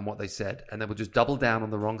back on what they said, and they will just double down on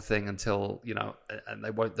the wrong thing until, you know, and they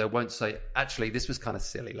won't say, actually, this was kind of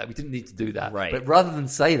silly. Like, we didn't need to do that. Right. But rather than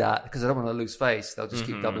say that, because they don't want to lose face, they'll just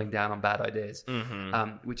keep doubling down on bad ideas,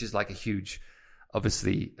 which is like a huge,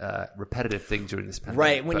 obviously, repetitive thing during this pandemic.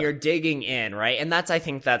 Right, when you're digging in, right? And I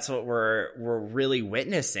think that's what we're really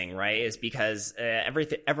witnessing, right? Is because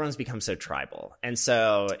everyone's become so tribal. And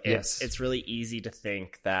so it's really easy to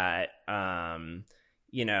think that,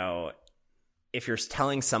 you know, if you're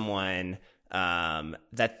telling someone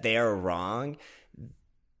that they're wrong,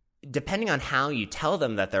 depending on how you tell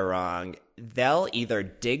them that they're wrong, they'll either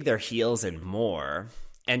dig their heels in more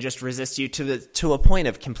and just resist you to a point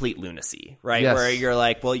of complete lunacy, right? Yes. Where you're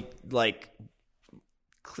like, well, like,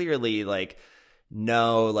 clearly, like,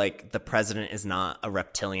 no, like, the president is not a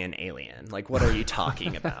reptilian alien. Like, what are you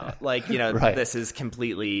talking about? Like, you know, This is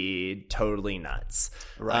completely, totally nuts.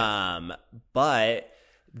 Right. But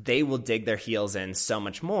they will dig their heels in so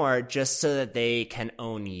much more just so that they can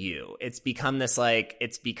own you. It's become this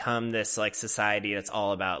society that's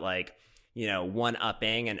all about, like, you know,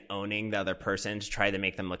 one-upping and owning the other person to try to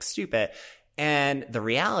make them look stupid. And the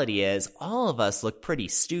reality is all of us look pretty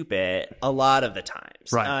stupid a lot of the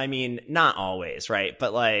times. Right. I mean, not always, right?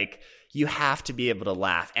 But, like, you have to be able to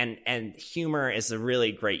laugh. And humor is a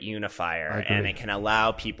really great unifier. And it can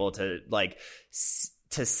allow people to, like,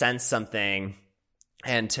 to sense something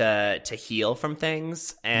and to heal from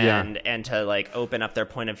things and to, like, open up their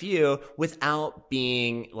point of view without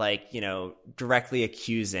being, like, you know, directly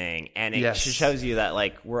accusing. And it shows you that,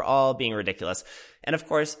 like, we're all being ridiculous. And of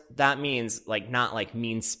course that means, like, not like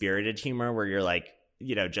mean-spirited humor where you're, like,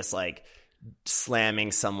 you know, just like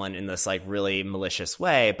slamming someone in this, like, really malicious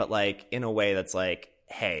way, but, like, in a way that's like,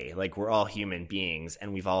 hey, like, we're all human beings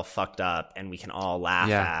and we've all fucked up and we can all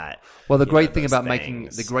laugh at. Well, the great thing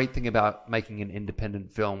about making an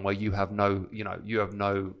independent film where you have no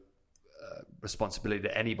responsibility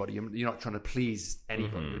to anybody, you're not trying to please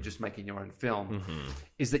anybody, you're just making your own film,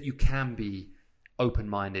 is that you can be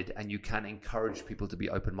open-minded and you can encourage people to be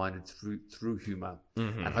open-minded through humor,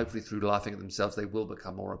 and hopefully through laughing at themselves they will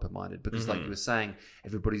become more open-minded, because like you were saying,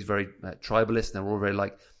 everybody's very tribalist and they're all very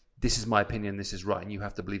like, this is my opinion, this is right, and you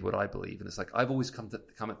have to believe what I believe. And it's like, I've always come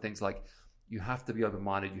at things like, you have to be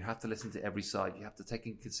open-minded, you have to listen to every side, you have to take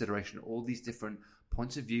into consideration all these different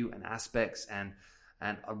points of view and aspects and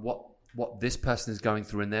what this person is going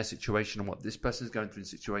through in their situation and what this person is going through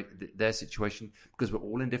in their situation, because we're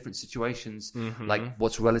all in different situations. Like,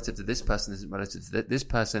 what's relative to this person isn't relative to this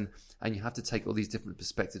person, and you have to take all these different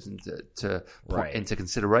perspectives into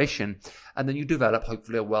consideration, and then you develop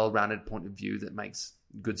hopefully a well-rounded point of view that makes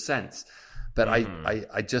good sense. But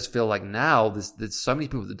I just feel like now there's so many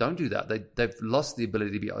people that don't do that. They've lost the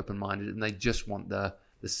ability to be open-minded, and they just want the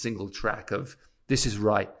single track of this is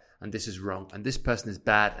right and this is wrong, and this person is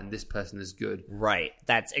bad and this person is good. Right.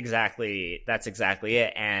 That's exactly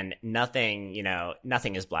it. And nothing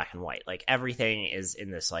is black and white. Like, everything is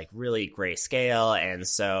in this, like, really gray scale. And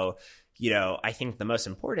so, you know, I think the most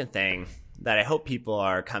important thing that I hope people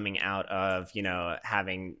are coming out of, you know,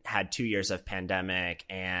 having had 2 years of pandemic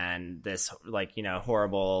and this, like, you know,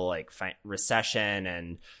 horrible, like,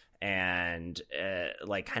 recession and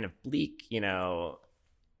like, kind of bleak, you know,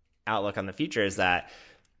 outlook on the future is that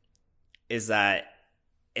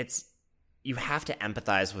you have to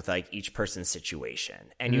empathize with, like, each person's situation,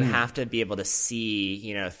 and you have to be able to see,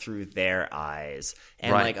 you know, through their eyes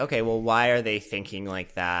and like, okay, well, why are they thinking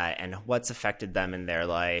like that, and what's affected them in their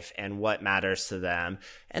life, and what matters to them,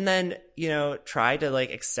 and then, you know, try to, like,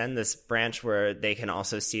 extend this branch where they can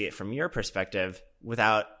also see it from your perspective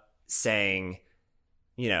without saying,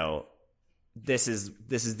 you know, this is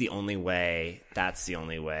the only way, that's the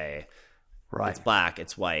only way. Right. It's black,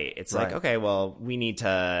 it's white. It's like, okay, well, we need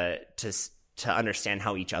to understand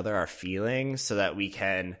how each other are feeling so that we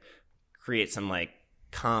can create some, like,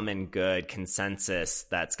 common good consensus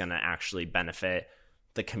that's going to actually benefit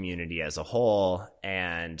the community as a whole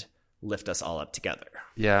and lift us all up together.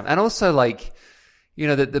 Yeah. And also, like, you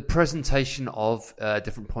know, the presentation of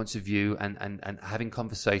different points of view and having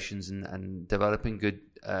conversations and developing good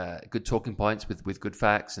talking points with good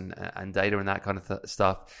facts and data and that kind of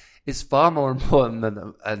stuff is far more important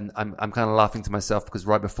than. And I'm kind of laughing to myself because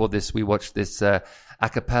right before this we watched this a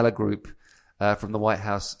cappella group from the White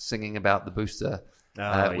House singing about the booster.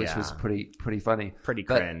 Which was pretty funny. Pretty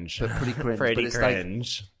cringe. But pretty cringe. Pretty but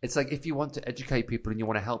cringe. It's like if you want to educate people and you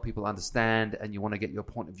want to help people understand and you want to get your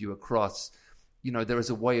point of view across, you know, there is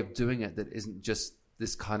a way of doing it that isn't just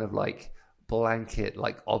this kind of like blanket,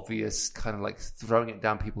 like obvious kind of like throwing it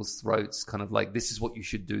down people's throats, kind of like, this is what you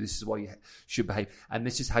should do, this is why you should behave, and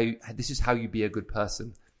this is how you be a good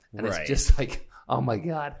person. And It's just like, oh my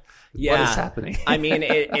God, what is happening? I mean,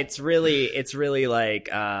 it's really like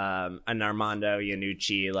an Armando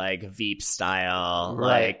Iannucci, like Veep style,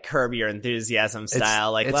 like Curb Your Enthusiasm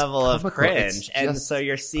style, like level comical. Of cringe. And so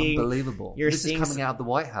you're seeing unbelievable. This is coming out of the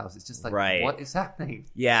White House. It's just like, what is happening?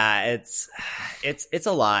 Yeah, it's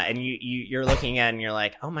a lot. And you're looking at it and you're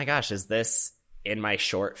like, oh my gosh, is this in my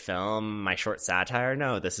short film, my short satire?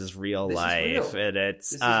 No, this is real life. And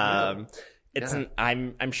it's real.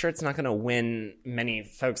 I'm sure it's not going to win many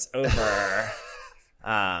folks over,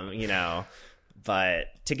 you know, but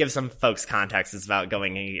to give some folks context, it's about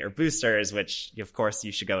going and get your boosters, which of course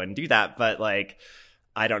you should go and do that. But like,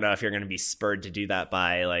 I don't know if you're going to be spurred to do that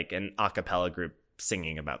by like an a cappella group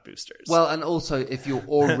singing about boosters. Well, and also if you're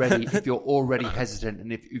already hesitant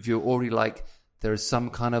and if you're already like, there is some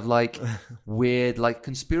kind of like weird, like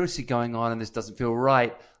conspiracy going on and this doesn't feel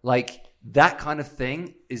right. Like that kind of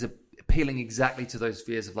thing is appealing exactly to those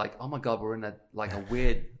fears of like, oh my God, we're in a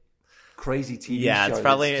weird, crazy TV show. Yeah, it's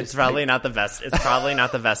probably not the best. It's probably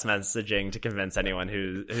not the best messaging to convince anyone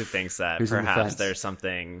who thinks that perhaps there's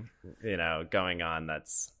something, you know, going on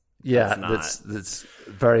that's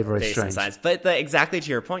very, very strange. Science. But exactly to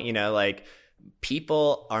your point, you know, like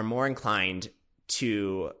people are more inclined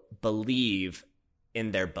to believe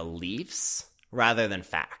in their beliefs rather than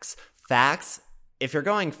facts. Facts. If you're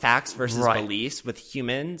going facts versus beliefs with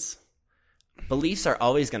humans, beliefs are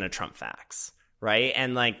always going to trump facts, right?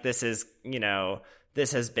 And like this is, you know,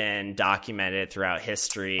 this has been documented throughout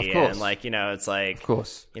history, and like, you know, it's like, of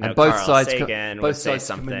course, you know, and both Carl sides Sagan would say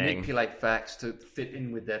something, can manipulate facts to fit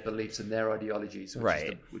in with their beliefs and their ideologies,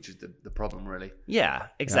 which is the problem, really. Yeah,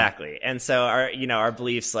 exactly. Yeah. And so our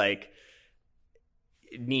beliefs like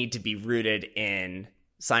need to be rooted in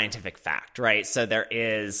scientific fact, right? So there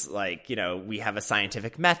is like, you know, we have a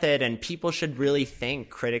scientific method and people should really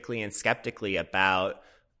think critically and skeptically about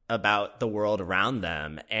the world around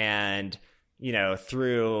them. And, you know,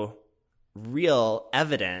 through real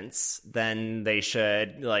evidence, then they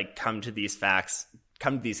should like come to these facts,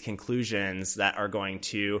 come to these conclusions that are going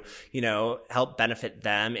to, you know, help benefit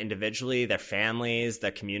them individually, their families,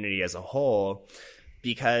 their community as a whole.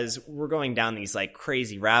 Because we're going down these like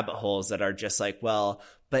crazy rabbit holes that are just like, well,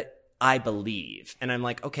 but I believe. And I'm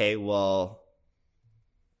like, okay, well,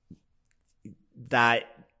 that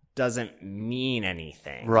doesn't mean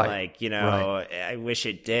anything. Right. Like, you know, I wish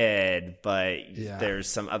it did, but there's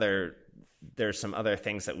some other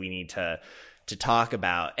things that we need to talk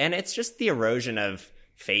about. And it's just the erosion of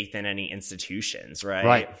faith in any institutions, right?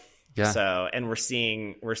 Right. Yeah. So, and we're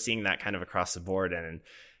seeing that kind of across the board,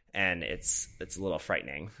 and it's a little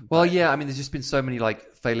frightening. Well, yeah, I mean, there's just been so many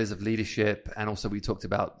like failures of leadership, and also we talked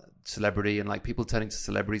about celebrity and like people turning to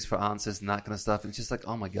celebrities for answers and that kind of stuff. And it's just like,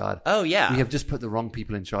 oh my God. Oh yeah. We have just put the wrong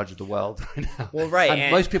people in charge of the world right now. Well, right.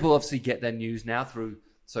 And most people obviously get their news now through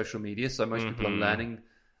social media. So most people are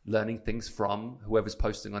learning things from whoever's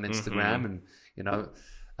posting on Instagram and, you know,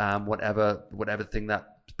 whatever thing that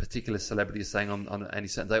particular celebrity is saying on any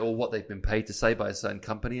certain day, or what they've been paid to say by a certain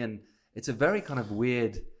company. And it's a very kind of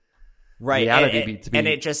weird reality and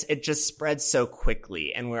it just spreads so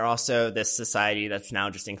quickly. And we're also this society that's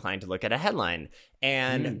now just inclined to look at a headline.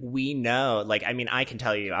 And we know, like, I mean, I can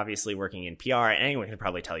tell you, obviously working in PR, and anyone can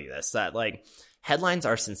probably tell you this, that like headlines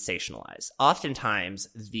are sensationalized. Oftentimes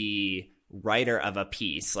the writer of a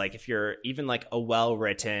piece, like if you're even like a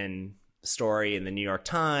well-written story in the New York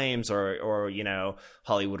Times or you know,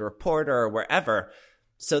 Hollywood Reporter or wherever,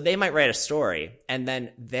 so they might write a story and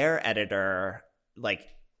then their editor, like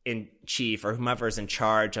in chief or whomever's in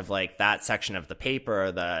charge of like that section of the paper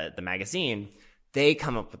or the magazine, they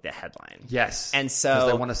come up with the headline. Yes. And so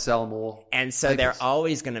because they want to sell more. And so they're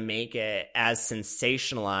always going to make it as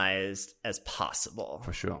sensationalized as possible.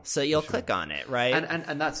 For sure. So you'll click on it, right?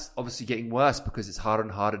 And that's obviously getting worse because it's harder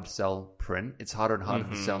and harder to sell print. It's harder and harder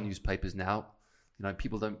to sell newspapers now. You know,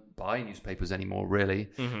 people don't buy newspapers anymore, really.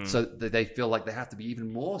 So they feel like they have to be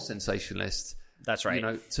even more sensationalist. That's right. You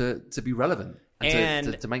know, to be relevant.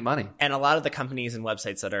 and to make money. And a lot of the companies and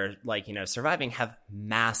websites that are like, surviving have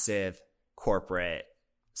massive corporate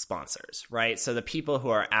sponsors, right? So the people who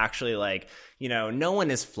are actually like, no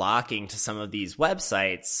one is flocking to some of these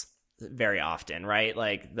websites very often, right?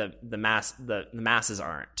 Like the masses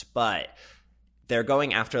aren't, but they're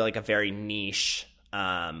going after like a very niche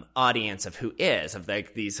audience of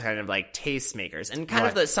like these kind of like tastemakers and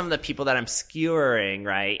kind of some of the people that I'm skewering,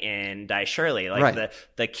 right, in Die Shirley, like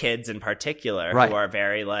the kids in particular who are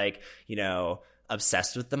very like,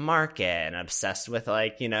 obsessed with the market and obsessed with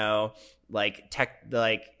like, like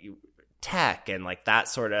tech and like that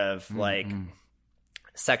sort of like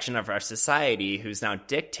section of our society who's now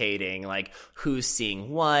dictating like who's seeing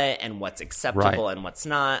what and what's acceptable and what's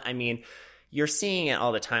not. I mean, you're seeing it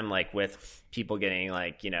all the time, like with people getting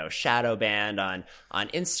like, shadow banned on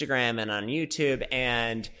Instagram and on YouTube.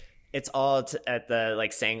 And it's all at the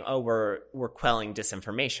like saying, oh, we're quelling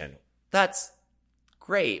disinformation. That's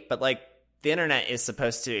great. But like the internet is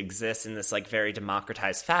supposed to exist in this like very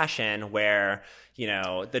democratized fashion where,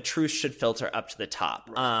 the truth should filter up to the top.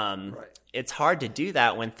 It's hard to do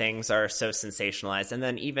that when things are so sensationalized. And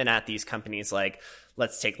then even at these companies, like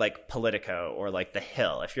let's take like Politico or like The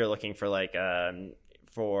Hill, if you're looking for like,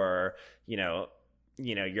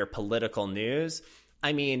 your political news.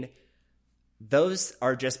 I mean, those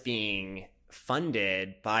are just being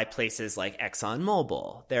funded by places like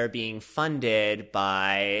ExxonMobil. They're being funded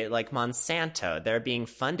by like Monsanto. They're being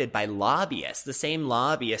funded by lobbyists, the same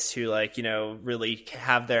lobbyists who like, really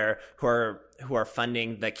have who are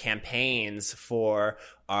funding the campaigns for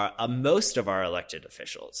most of our elected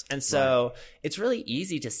officials. And so it's really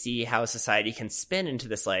easy to see how society can spin into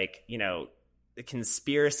this like,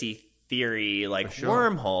 conspiracy theory like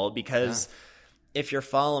wormhole, because if you're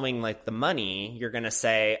following like the money, you're going to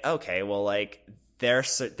say, okay, well, like they're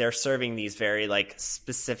serving these very like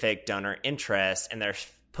specific donor interests and they're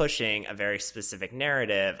pushing a very specific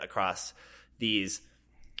narrative across these,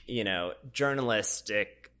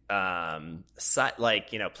 journalistic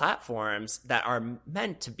platforms that are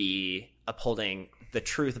meant to be upholding the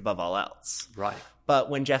truth above all else. Right. But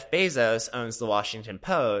when Jeff Bezos owns the Washington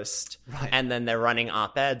Post and then they're running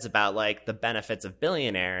op-eds about like the benefits of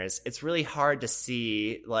billionaires, it's really hard to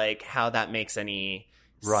see like how that makes any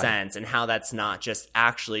sense and how that's not just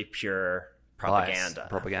actually pure propaganda.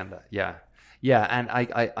 Propaganda. Yeah. Yeah. And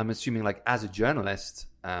I'm assuming like as a journalist,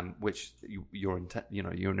 which your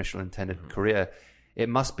initial intended career, it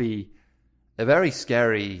must be a very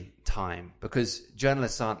scary time because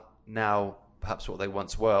journalists aren't now perhaps what they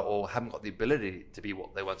once were, or haven't got the ability to be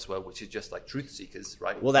what they once were, which is just like truth seekers,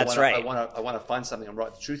 right? Well, that's right. I want to find something and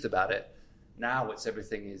write the truth about it. Now it's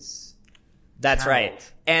everything is. That's channeled.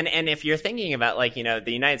 Right. And if you're thinking about like, the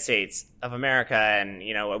United States of America and,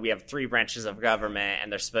 we have 3 branches of government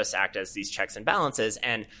and they're supposed to act as these checks and balances.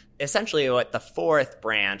 And essentially what the 4th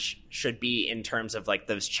branch should be in terms of like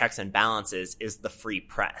those checks and balances is the free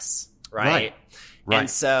press, right? And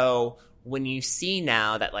so when you see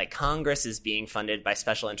now that like Congress is being funded by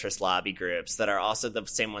special interest lobby groups that are also the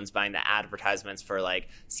same ones buying the advertisements for like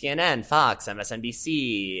CNN, Fox,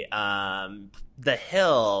 MSNBC, The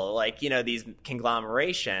Hill, like, these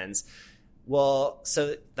conglomerations. Well,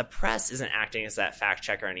 so the press isn't acting as that fact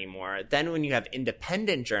checker anymore. Then when you have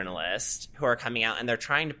independent journalists who are coming out and they're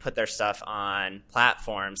trying to put their stuff on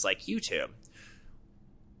platforms like YouTube,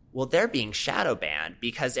 well, they're being shadow banned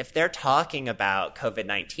because if they're talking about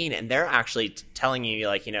COVID-19 and they're actually telling you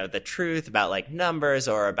like, the truth about like numbers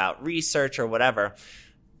or about research or whatever,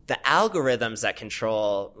 the algorithms that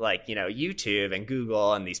control like, YouTube and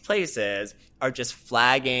Google and these places are just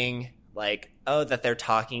flagging like, oh, that they're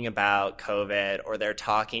talking about COVID or they're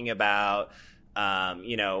talking about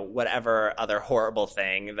whatever other horrible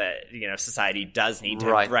thing that, society does need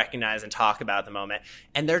to recognize and talk about at the moment.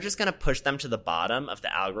 And they're just going to push them to the bottom of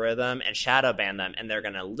the algorithm and shadow ban them. And they're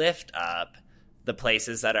going to lift up the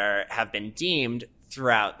places that have been deemed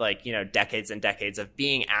throughout like, decades and decades of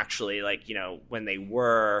being actually like, when they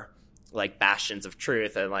were like bastions of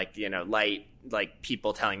truth and like, light, like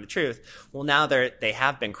people telling the truth. Well, now they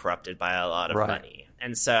have been corrupted by a lot of money.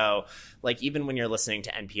 And so like, even when you're listening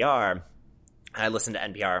to NPR, I listen to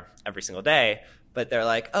NPR every single day, but they're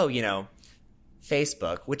like, oh,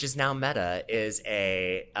 Facebook, which is now Meta, is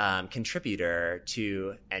a contributor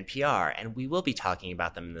to NPR, and we will be talking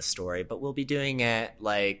about them in this story, but we'll be doing it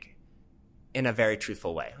like in a very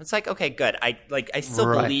truthful way. It's like, okay, good. I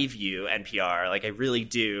still believe you, NPR, like I really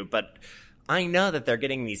do, but I know that they're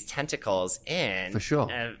getting these tentacles in for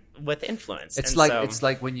sure with influence. It's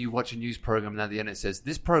like when you watch a news program and at the end it says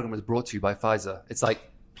this program was brought to you by Pfizer. It's like.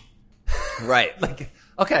 Right. Like,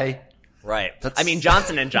 okay. Right. I mean,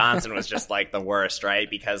 Johnson & Johnson was just like the worst, right?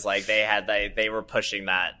 Because like they were pushing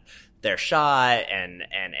their shot and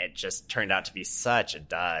it just turned out to be such a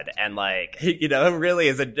dud. And like, you know, it really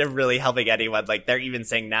isn't really helping anyone. Like they're even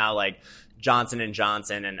saying now like Johnson &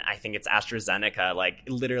 Johnson and I think it's AstraZeneca like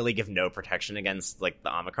literally give no protection against like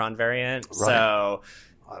the Omicron variant. Right.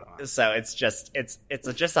 So it's just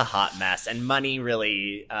a hot mess, and money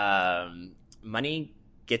really money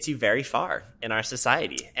gets you very far in our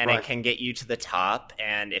society, and it can get you to the top.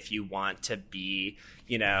 And if you want to be,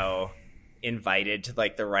 you know, invited to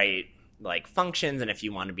like the right like functions, and if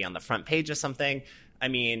you want to be on the front page of something, I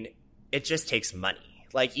mean, it just takes money.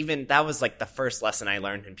 Like even that was like the first lesson I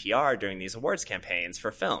learned in PR during these awards campaigns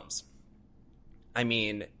for films. I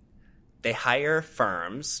mean, they hire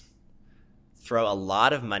firms, throw a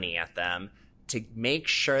lot of money at them to make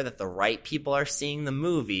sure that the right people are seeing the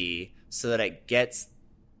movie so that it gets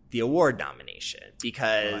the award nomination.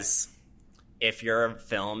 Because if your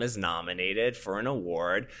film is nominated for an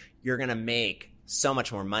award, you're going to make so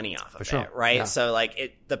much more money off of it, right? Yeah. So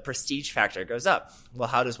like the prestige factor goes up. Well,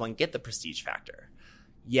 how does one get the prestige factor?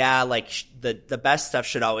 Yeah, like the best stuff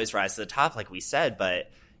should always rise to the top, like we said,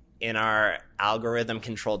 but in our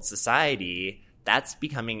algorithm-controlled society, that's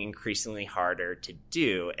becoming increasingly harder to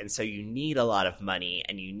do. And so you need a lot of money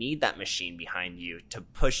and you need that machine behind you to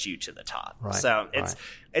push you to the top. Right, so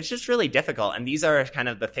it's just really difficult. And these are kind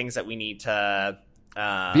of the things that we need to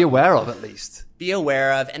be aware of, at least. Be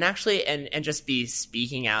aware of, and actually, and just be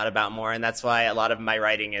speaking out about more. And that's why a lot of my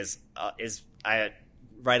writing is I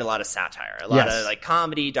write a lot of satire, a lot of like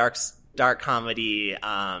comedy, dark comedy,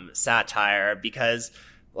 satire, because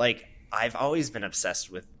like I've always been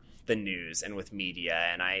obsessed with the news and with media,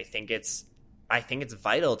 and I think it's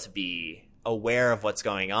vital to be aware of what's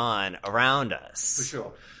going on around us. For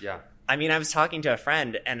sure. Yeah. I mean, I was talking to a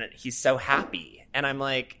friend and he's so happy, and I'm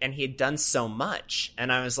like, and he had done so much,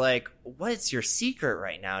 and I was like, what's your secret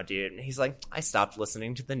right now, dude? And he's like, I stopped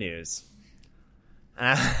listening to the news.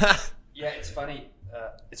 Yeah, it's funny.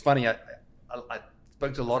 I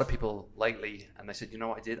spoke to a lot of people lately, and they said, you know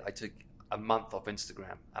what I did? I took a month off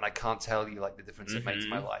Instagram, and I can't tell you like the difference it made to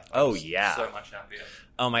my life. I was so much happier.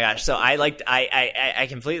 Oh my gosh. So I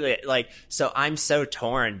completely like, so I'm so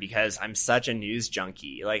torn because I'm such a news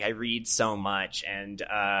junkie. Like I read so much, and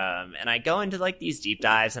I go into like these deep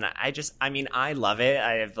dives, and I love it.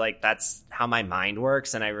 I have like, that's how my mind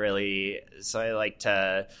works. And I like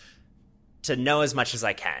to know as much as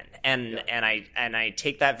I can. And I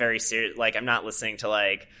take that very serious. Like I'm not listening to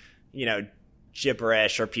like, you know,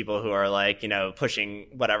 gibberish or people who are like, you know, pushing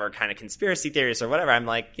whatever kind of conspiracy theories or whatever. I'm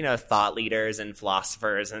like, you know, thought leaders and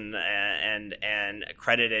philosophers and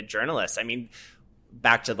accredited journalists. I mean,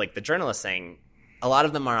 back to like the journalist thing, a lot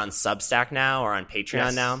of them are on Substack now or on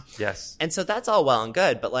Patreon now. Yes. And so that's all well and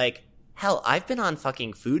good, but like, hell, I've been on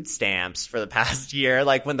fucking food stamps for the past year.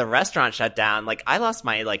 Like when the restaurant shut down, like I lost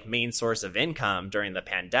my like main source of income during the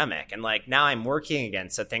pandemic, and like now I'm working again,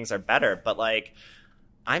 so things are better. But like,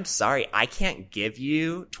 I'm sorry, I can't give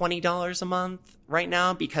you $20 a month right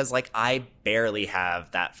now because like I barely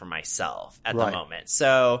have that for myself at the moment.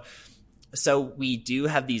 So we do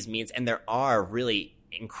have these means, and there are really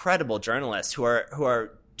incredible journalists who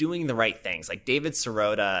are doing the right things. Like David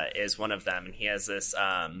Sirota is one of them, and he has this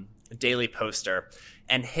Daily Poster,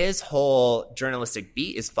 and his whole journalistic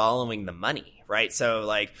beat is following the money, right? So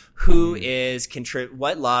like who is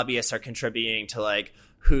what lobbyists are contributing to like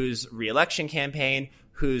whose reelection campaign,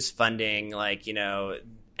 who's funding like, you know,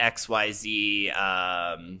 XYZ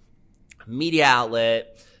media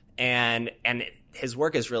outlet, and his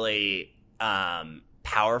work is really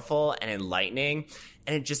powerful and enlightening,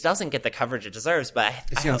 and it just doesn't get the coverage it deserves. But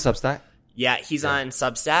is he on Substack? Yeah, he's on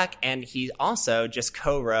Substack, and he also just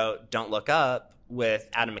co-wrote Don't Look Up with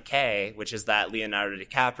Adam McKay, which is that Leonardo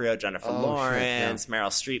DiCaprio, Jennifer Lawrence, Meryl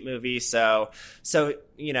Streep movie. So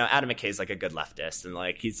you know, Adam McKay's like a good leftist, and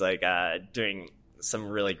like he's like doing some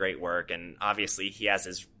really great work, and obviously he has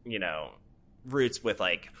his, you know, roots with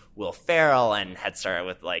like Will Ferrell and had started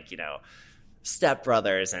with like, you know, Step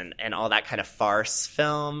Brothers and all that kind of farce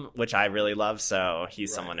film, which I really love. So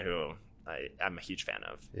he's someone who I'm a huge fan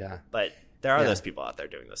of. Yeah. But there are those people out there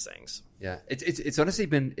doing those things. Yeah. It's honestly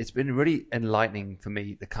been really enlightening for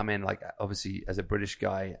me to come in, like obviously as a British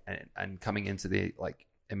guy and coming into the like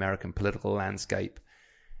American political landscape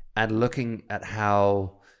and looking at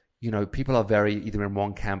how, you know, people are very either in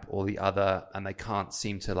one camp or the other, and they can't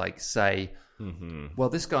seem to like say, well,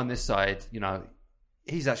 this guy on this side, you know,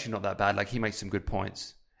 he's actually not that bad. Like he makes some good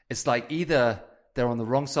points. It's like either they're on the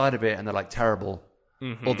wrong side of it and they're like terrible,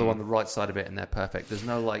 or they're on the right side of it and they're perfect. There's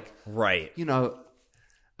no like, right. You know,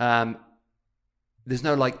 there's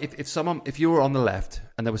no like if you were on the left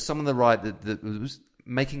and there was someone on the right that was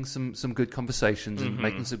making some good conversations and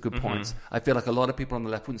making some good points, I feel like a lot of people on the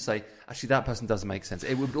left wouldn't say, actually, that person doesn't make sense.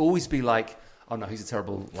 It would always be like, oh no, he's a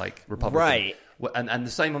terrible like Republican, right? And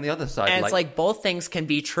the same on the other side. And it's like both things can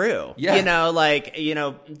be true. Yeah. You know, like, you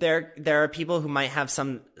know, there are people who might have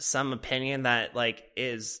some opinion that like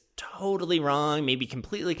is totally wrong, maybe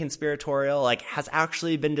completely conspiratorial, like has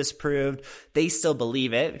actually been disproved. They still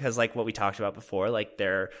believe it because like what we talked about before, like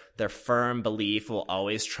their firm belief will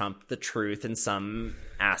always trump the truth in some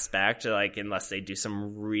aspect, like unless they do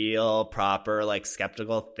some real proper like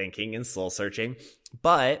skeptical thinking and soul searching.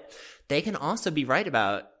 But they can also be right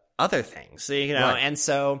about other things, you know, right.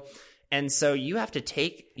 and so you have to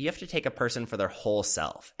take a person for their whole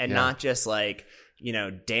self and not just like, you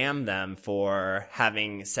know, damn them for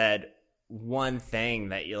having said one thing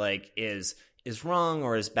that you like is wrong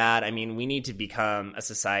or is bad. I mean, we need to become a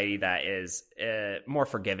society that is more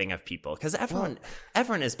forgiving of people because everyone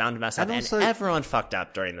is bound to mess up, and everyone fucked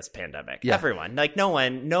up during this pandemic. Yeah. Everyone, like no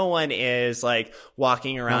one is like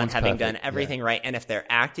walking around having done everything right, and if they're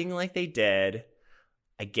acting like they did,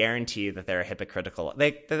 I guarantee you that they're hypocritical.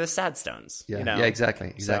 They're the sad stones. Yeah, you know? Yeah,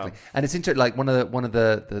 exactly. So. And it's interesting. Like one of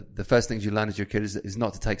the first things you learn as your kid is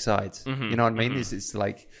not to take sides. You know what I mean? It's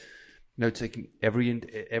like, you know, taking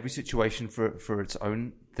every situation for its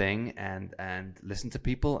own thing and listen to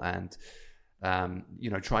people and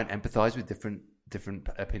you know, try and empathize with different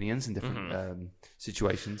opinions and different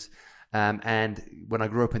situations. And when I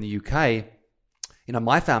grew up in the UK. You know,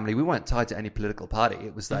 my family, we weren't tied to any political party.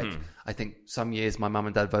 It was like, I think some years my mum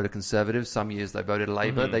and dad voted Conservative. Some years they voted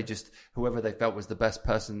Labour. They just, whoever they felt was the best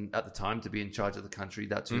person at the time to be in charge of the country,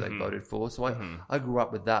 that's who they voted for. So I grew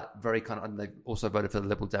up with that very kind of, and they also voted for the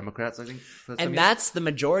Liberal Democrats, I think. And that's the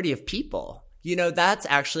majority of people. You know, that's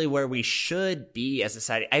actually where we should be as a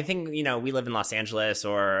society. I think, you know, we live in Los Angeles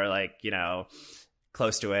or like, you know,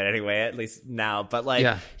 close to it anyway, at least now. But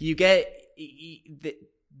like, you get...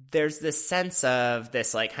 there's this sense of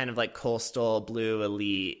this like kind of like coastal blue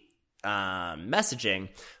elite messaging.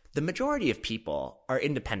 The majority of people are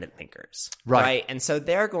independent thinkers, right? And so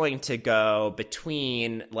they're going to go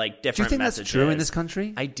between like different messages. Do you think messages. That's true in this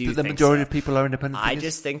country? I do. The majority of people are independent thinkers? I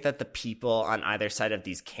just think that the people on either side of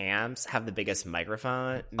these camps have the biggest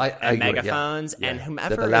microphone and megaphones, and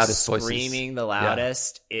whomever is screaming the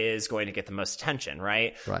loudest is going to get the most attention,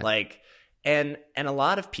 right? Like. And a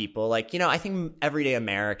lot of people, like, you know, I think everyday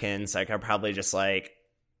Americans, like, are probably just like,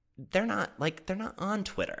 they're not on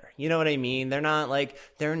Twitter. You know what I mean? They're not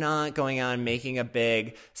going on making a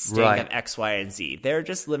big stink of X, Y, and Z. They're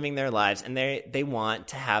just living their lives, and they want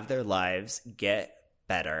to have their lives get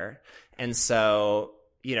better. And so,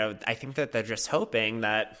 you know, I think that they're just hoping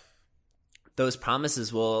that those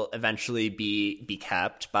promises will eventually be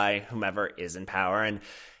kept by whomever is in power.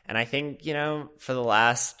 And I think, you know, for the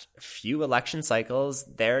last few election cycles,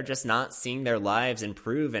 they're just not seeing their lives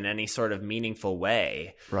improve in any sort of meaningful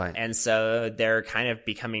way. Right. And so they're kind of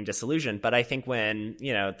becoming disillusioned. But I think when,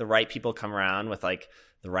 you know, the right people come around with like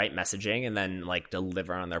the right messaging and then like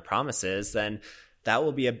deliver on their promises, then that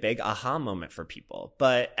will be a big aha moment for people.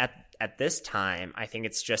 But at this time, I think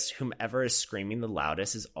it's just whomever is screaming the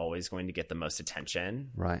loudest is always going to get the most attention.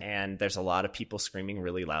 Right. And there's a lot of people screaming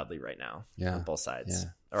really loudly right now on both sides. Yeah.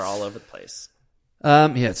 Or all over the place. Yeah,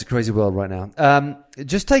 it's a crazy world right now.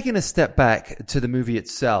 Just taking a step back to the movie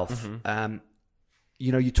itself,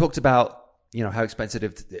 you know, you talked about, you know, how expensive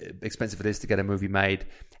it is to get a movie made.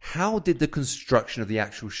 How did the construction of the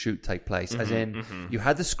actual shoot take place? As in, you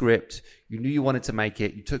had the script, you knew you wanted to make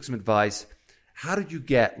it, you took some advice. How did you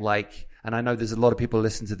get like, and I know there's a lot of people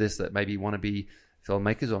listen to this that maybe want to be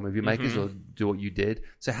filmmakers or movie makers or do what you did.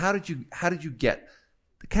 So how did you get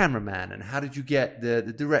the cameraman, and how did you get the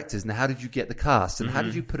directors, and how did you get the cast, and how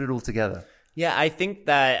did you put it all together? Yeah, I think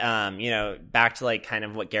that, you know, back to like kind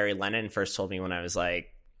of what Gary Lennon first told me when I was like,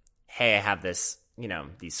 hey, I have this, you know,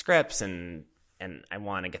 these scripts and I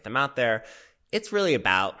want to get them out there. It's really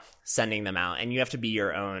about sending them out, and you have to be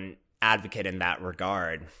your own advocate in that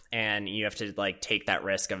regard. And you have to like take that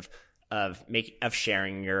risk of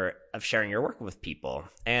sharing your work with people.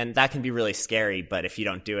 And that can be really scary, but if you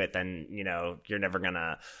don't do it, then, you know, you're never going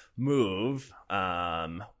to move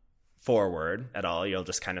forward at all. You'll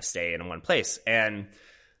just kind of stay in one place. And,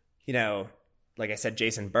 you know, like I said,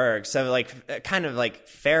 Jason Berg, so like kind of like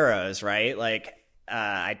Pharaohs, right? Like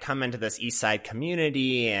I'd come into this East Side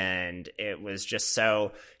community and it was just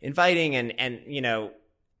so inviting, and you know,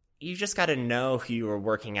 you just got to know who you were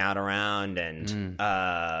working out around, and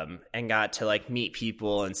got to like meet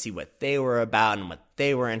people and see what they were about and what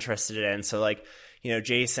they were interested in. So like,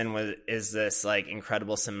 Jason is this like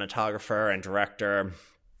incredible cinematographer and director.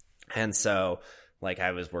 And so like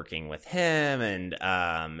I was working with him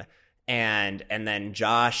and then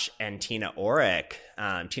Josh and Tina Orrick,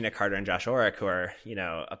 Tina Carter and Josh Orrick, who are,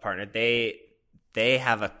 a partner, they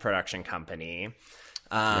have a production company.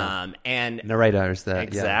 And narrator is there.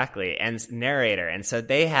 Exactly. Yeah. And narrator. And so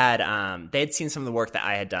they'd seen some of the work that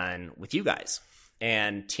I had done with you guys,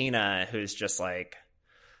 and Tina, who's just like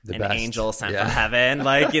an best. Angel sent from heaven,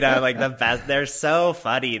 like, like the best. They're so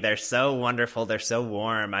funny. They're so wonderful. They're so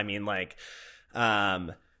warm. I mean, like,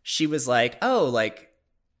 she was like, oh, like,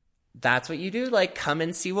 that's what you do? Like, come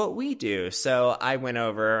and see what we do. So I went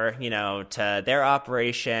over, to their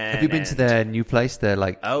operation. Have you been to their new place? They're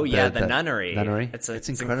like, the Nunnery. It's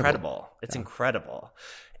incredible. It's incredible.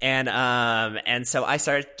 And so I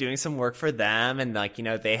started doing some work for them, and like,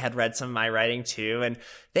 they had read some of my writing too. And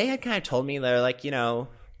they had kind of told me, they're like,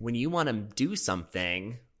 when you want to do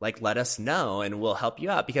something, like, let us know and we'll help you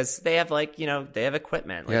out, because they have like, they have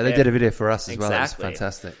equipment. Like, they did a video for us as exactly. well. It was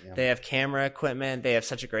fantastic. Yeah. They have camera equipment. They have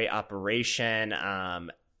such a great operation.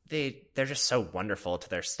 They're just so wonderful to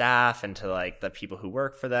their staff and to like the people who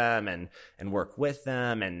work for them and work with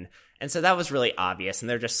them. And so that was really obvious, and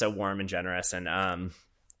they're just so warm and generous. And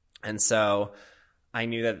so I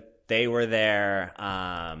knew that they were there.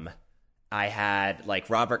 I had like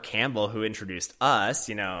Robert Campbell, who introduced us,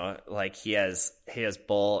 like he has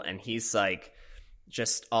Bull, and he's like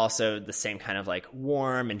just also the same kind of like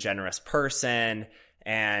warm and generous person.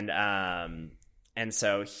 And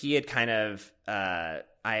so he had kind of,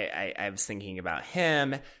 I was thinking about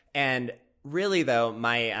him. And really though,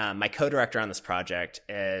 my co-director on this project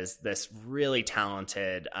is this really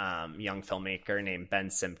talented, young filmmaker named Ben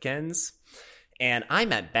Simpkins. And I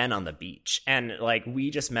met Ben on the beach, and like we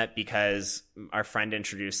just met because our friend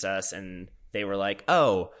introduced us, and they were like,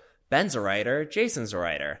 oh, Ben's a writer, Jason's a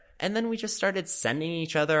writer. And then we just started sending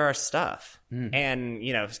each other our stuff. And,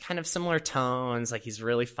 it's kind of similar tones. Like, he's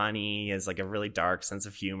really funny. He has like a really dark sense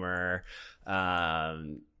of humor,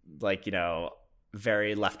 very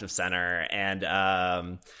left of center.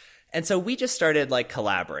 And so we just started like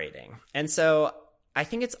collaborating. And so I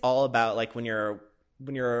think it's all about like when you're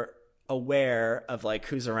aware of like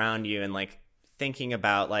who's around you, and like thinking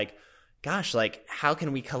about like, gosh, like how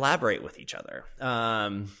can we collaborate with each other?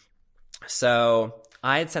 So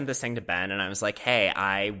I had sent this thing to Ben, and I was like, hey,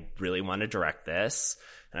 I really want to direct this.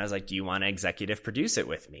 And I was like, do you want to executive produce it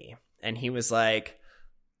with me? And he was like,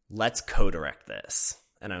 let's co-direct this.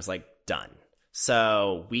 And I was like, done.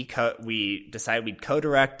 So we decided we'd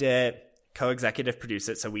co-direct it, co-executive produce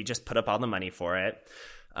it. So we just put up all the money for it.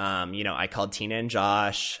 I called Tina and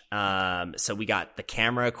Josh. So we got the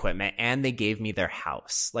camera equipment, and they gave me their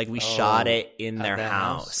house. Like, we shot it in their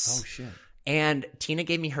house. Oh shit. And Tina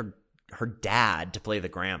gave me her dad to play the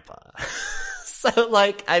grandpa. So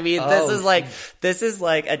like, I mean, this is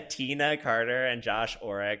like a Tina Carter and Josh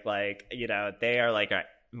Orrick. Like, they are like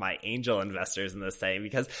my angel investors in this thing,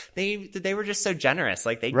 because they were just so generous.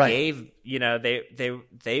 Like, they gave,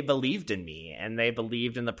 they believed in me, and they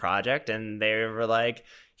believed in the project, and they were like,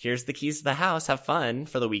 here's the keys to the house, have fun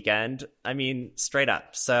for the weekend. I mean, straight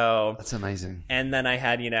up. So that's amazing. And then I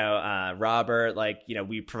had, Robert, like,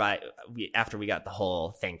 after we got the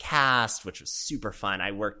whole thing cast, which was super fun.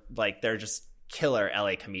 I worked, like, they're just killer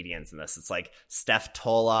LA comedians in this. It's like Steph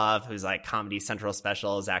Tolov, who's like Comedy Central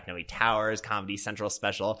special, Zach Noe Towers, Comedy Central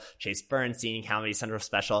special, Chase Bernstein, Comedy Central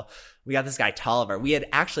special. We got this guy Tolliver. We had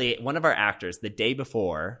actually, one of our actors the day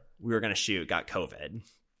before we were going to shoot got COVID.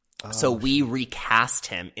 So we recast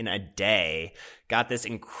him in a day, got this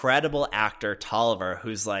incredible actor Tolliver,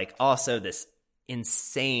 who's like also this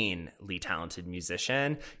insanely talented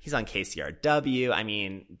musician. He's on KCRW. I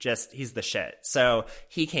mean, just, he's the shit. So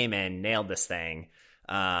he came in, nailed this thing.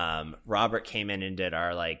 Robert came in and did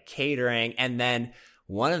our like catering. And then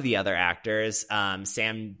one of the other actors,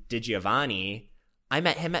 Sam DiGiovanni, I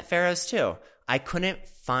met him at Pharaohs too. I couldn't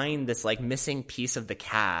find this like missing piece of the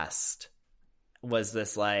cast. Was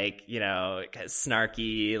this like,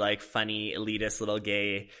 snarky, like funny, elitist little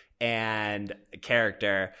gay and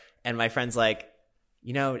character. And my friend's like,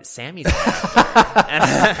 Sammy's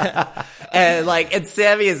and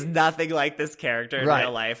Sammy is nothing like this character in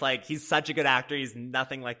real life. Like, he's such a good actor. He's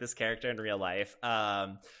nothing like this character in real life.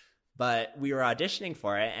 But we were auditioning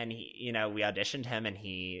for it, and he, we auditioned him, and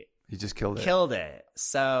he just killed it.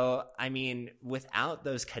 So, I mean, without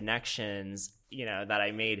those connections, that I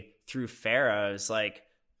made through Pharaohs, like,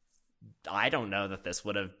 I don't know that this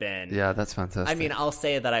would have been. Yeah, that's fantastic. I mean, I'll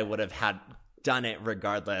say that I would have done it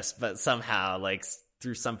regardless, but somehow, like,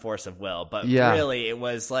 through some force of will. But really, it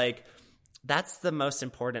was like that's the most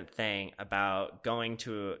important thing about going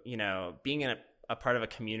to, being in a part of a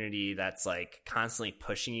community that's like constantly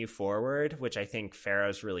pushing you forward, which I think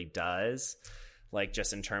Pharaohs really does, like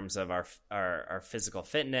just in terms of our physical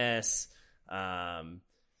fitness,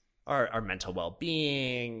 our mental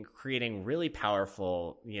well-being, creating really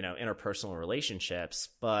powerful, interpersonal relationships.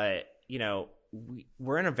 But,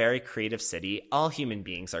 we're in a very creative city. All human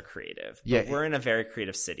beings are creative. But we're in a very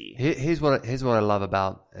creative city. Here's what I love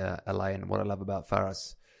about LA and what I love about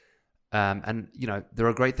Pharos. And there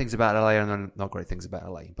are great things about LA and there are not great things about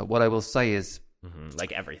LA. But what I will say is,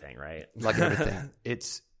 like everything, right? Like everything,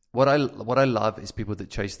 it's what I love is people that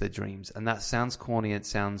chase their dreams, and that sounds corny. It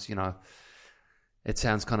sounds it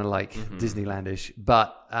sounds kind of like Disneylandish,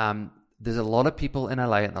 but there's a lot of people in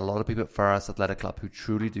LA and a lot of people at Pharos Athletic Club who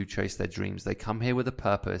truly do chase their dreams. They come here with a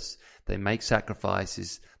purpose. They make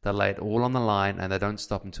sacrifices. They lay it all on the line, and they don't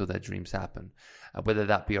stop until their dreams happen. Whether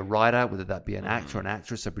that be a writer, whether that be an actor, an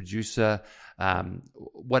actress, a producer,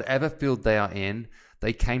 whatever field they are in,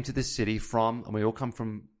 they came to this city from, and we all come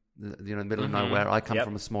from the middle of nowhere. I come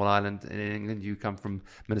from a small island in England. You come from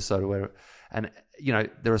Minnesota, and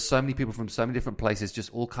there are so many people from so many different places,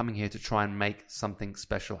 just all coming here to try and make something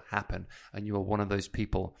special happen. And you are one of those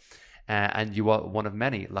people, and you are one of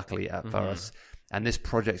many, luckily, at Pharos. And this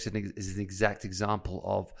project is an exact example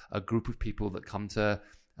of a group of people that come to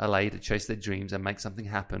LA to chase their dreams and make something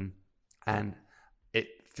happen. And it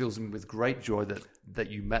fills me with great joy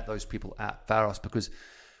that you met those people at Pharos, because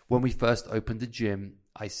when we first opened the gym,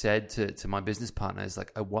 I said to my business partners,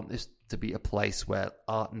 like, I want this to be a place where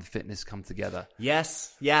art and fitness come together.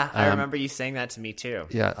 Yes. Yeah. I remember you saying that to me too.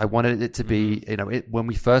 Yeah. I wanted it to be, when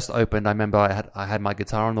we first opened, I remember I had my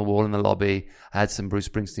guitar on the wall in the lobby. I had some Bruce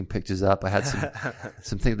Springsteen pictures up. I had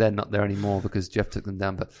some things. They're not there anymore because Jeff took them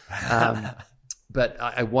down. But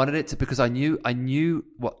I wanted it to, because I knew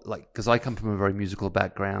because I come from a very musical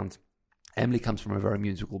background. Emily comes from a very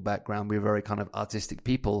musical background. We're very kind of artistic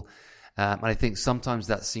people. And I think sometimes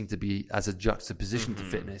that seemed to be as a juxtaposition to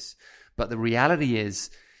fitness. But the reality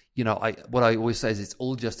is, what I always say is it's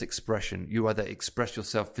all just expression. You either express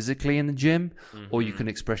yourself physically in the gym, or you can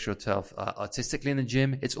express yourself artistically in the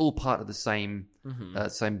gym. It's all part of the same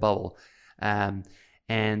bubble.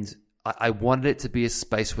 And I wanted it to be a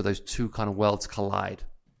space where those two kind of worlds collide,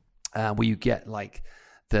 where you get like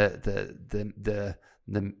the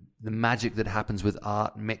magic that happens with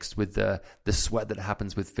art mixed with the sweat that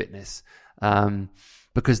happens with fitness,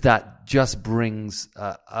 because that just brings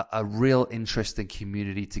a real interesting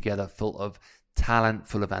community together, full of talent,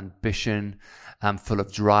 full of ambition, full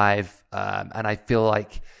of drive, and I feel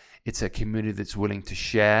like it's a community that's willing to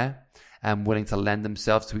share and willing to lend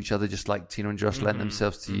themselves to each other, just like Tina and Josh lend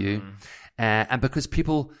themselves to you, and because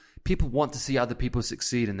people want to see other people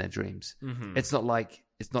succeed in their dreams. It's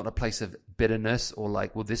not a place of bitterness or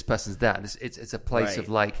like, well, this person's that. It's a place of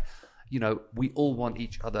like, we all want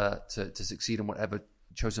each other to succeed in whatever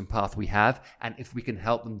chosen path we have. And if we can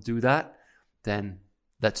help them do that, then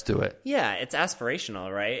let's do it. Yeah, it's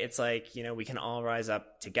aspirational, right? It's like, we can all rise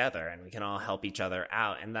up together and we can all help each other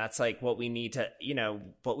out. And that's like what we need to,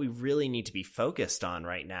 what we really need to be focused on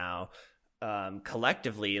right now.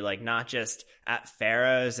 Collectively, like not just at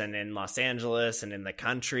Pharos and in Los Angeles and in the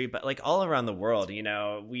country, but like all around the world,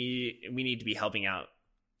 we need to be helping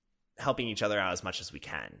each other out as much as we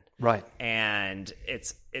can. Right. And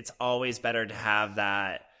it's always better to have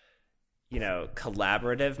that,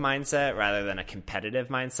 collaborative mindset rather than a competitive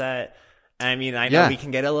mindset. I mean, I know we can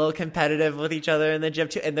get a little competitive with each other in the gym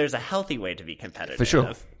too, and there's a healthy way to be competitive. For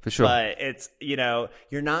sure. But it's,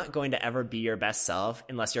 you're not going to ever be your best self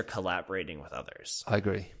unless you're collaborating with others. I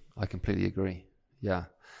agree. I completely agree. Yeah.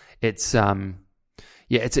 It's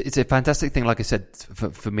it's a fantastic thing, like I said,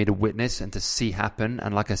 for me to witness and to see happen.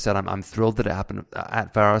 And like I said, I'm thrilled that it happened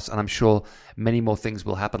at Pharos, and I'm sure many more things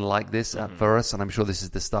will happen like this at Pharos, and I'm sure this is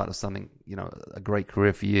the start of something, a great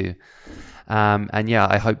career for you. And yeah,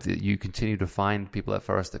 I hope that you continue to find people at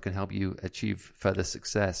Pharos that can help you achieve further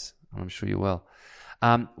success. I'm sure you will.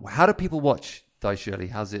 How do people watch Die Shirley?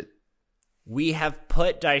 How's it? We have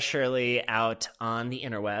put Die Shirley out on the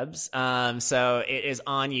interwebs. So it is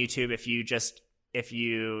on YouTube. If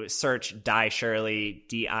you search Die Shirley,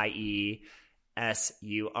 DIESURELY,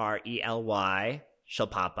 she'll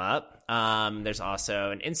pop up. There's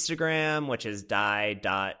also an Instagram, which is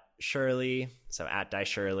die.shirley, so at Die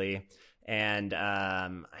Shirley. And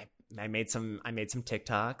I made some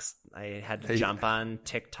TikToks. I had to jump on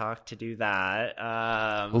TikTok to do that.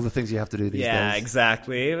 All the things you have to do these days. Yeah,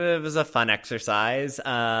 exactly. It was a fun exercise.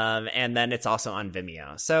 And then it's also on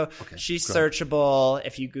Vimeo. So she's searchable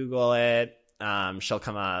if you Google it. she'll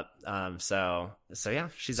come up. So yeah,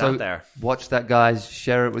 she's out there. Watch that, guys.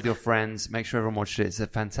 Share it with your friends. Make sure everyone watches it. It's a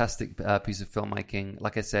fantastic piece of filmmaking.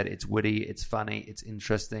 Like I said, it's witty, it's funny, it's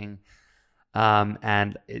interesting,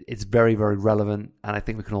 and it's very, very relevant. And I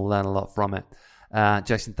think we can all learn a lot from it.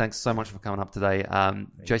 Jason, thanks so much for coming up today.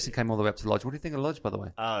 Jason came all the way up to the lodge. What do you think of the lodge, by the way?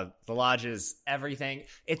 The lodge is everything.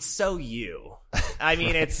 It's so you. I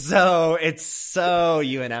mean, it's so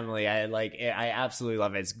you and Emily. I absolutely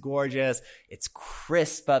love it. It's gorgeous. It's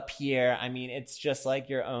crisp up here. I mean, it's just like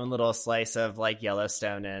your own little slice of like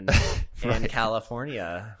Yellowstone and in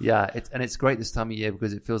California. Yeah, it's great this time of year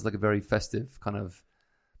because it feels like a very festive kind of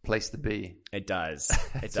place to be. It does.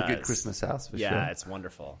 It's a good Christmas house for sure. Yeah, it's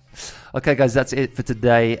wonderful. Okay, guys, that's it for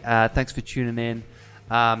today. Thanks for tuning in.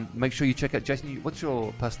 Make sure you check out Jason. What's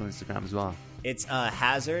your personal Instagram as well? It's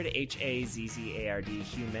Hazard, Hazzard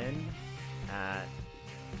human.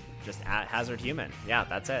 Just at Hazard Human. Yeah,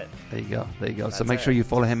 that's it. There you go. So make sure you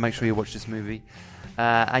follow him. Make sure you watch this movie.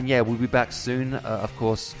 And yeah, we'll be back soon. Of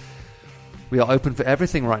course, we are open for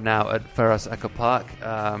everything right now at Pharos Echo Park.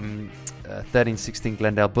 1316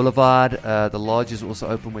 Glendale Boulevard. The lodge is also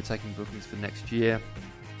open. We're taking bookings for next year.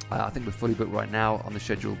 I think we're fully booked right now on the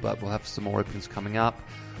schedule, but we'll have some more openings coming up.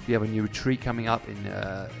 We have a new retreat coming up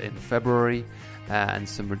in February, and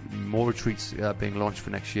some more retreats being launched for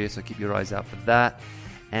next year. So keep your eyes out for that.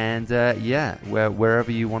 And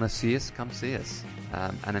wherever you want to see us, come see us.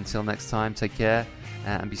 And until next time, take care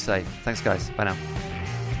and be safe. Thanks, guys. Bye now.